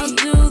me. I'll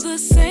do the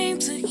same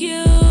to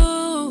you.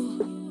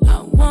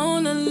 I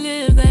wanna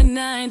live that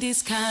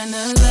 90s kind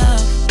of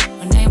love,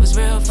 when they was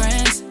real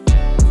friends,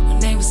 when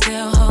they was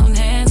still holding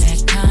hands.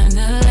 That kind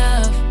of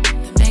love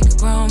that make a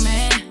grown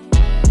man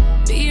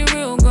be a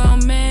real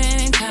grown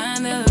man.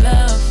 Kind of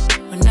love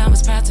when I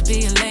was proud to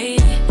be a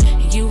lady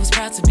and you was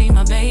proud to be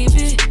my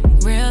baby.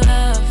 Real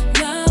love,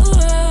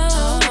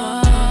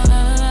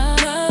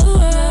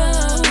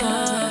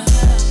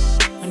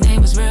 when they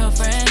was real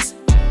friends,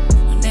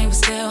 when they was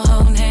still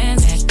holding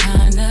hands. That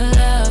kind of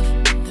love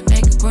that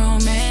make a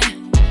grown man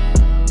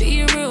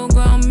be a real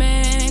grown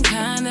man.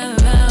 Kind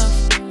of love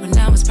when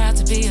I was proud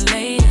to be a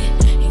lady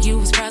and you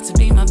was proud to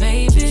be my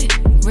baby.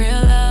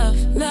 Real love,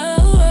 love.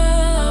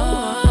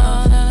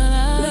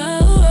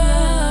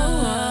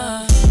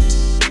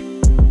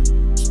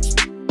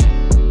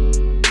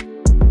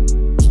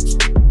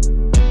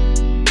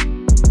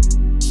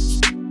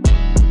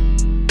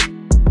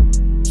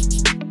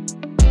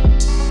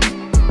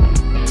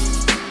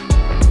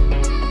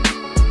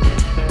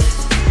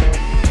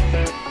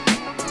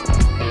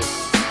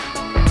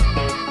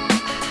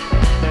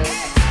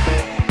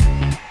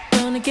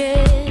 Gonna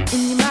get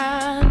in your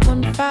mind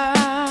one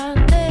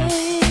fine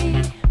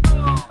day.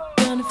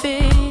 Gonna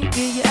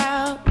figure you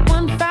out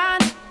one fine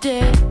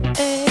day.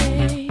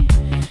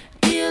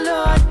 Dear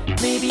Lord,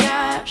 maybe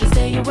I should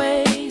stay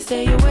away,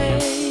 stay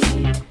away.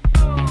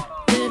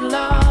 Little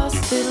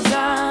lost, little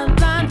blind,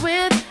 blind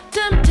with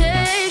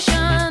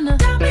temptation.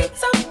 Tell me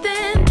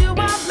something, do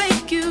I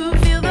make you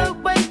feel the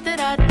way that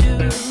I do?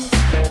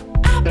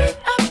 I've been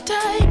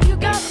uptight, you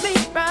got me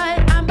right,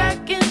 I'm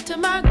back into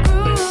my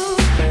groove.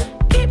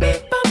 Keep me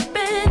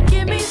bumping,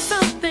 give me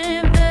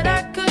something that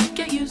I could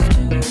get used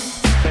to.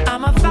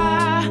 I'm a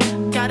fire,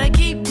 gotta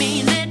keep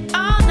me lit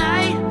all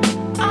night,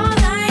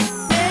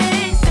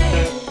 baby.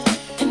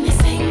 And they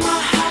say my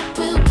heart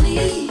will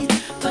bleed,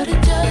 but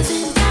it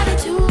doesn't matter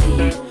to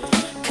me,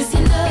 'cause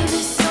your love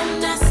is so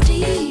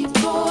nasty,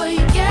 boy.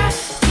 Yeah,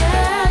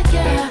 yeah,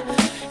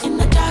 yeah. In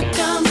the dark,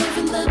 I'm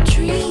living the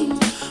dream.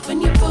 When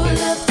you pull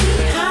up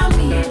behind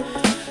me,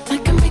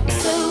 like a mix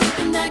of whip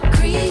and that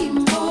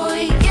cream,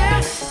 boy. Yeah,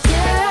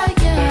 yeah,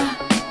 yeah.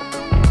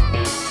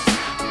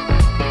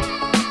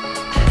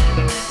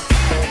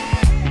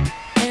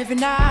 Every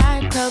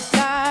night, club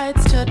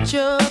lights touch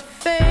your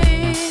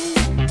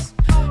face.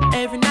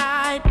 Every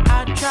night,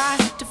 I try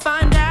to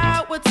find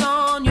out what's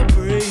on your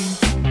brain.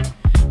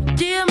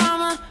 Dear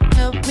mama,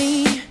 help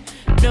me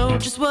know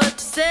just what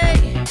to say,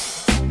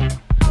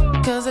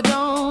 'cause I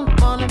don't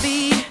wanna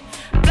be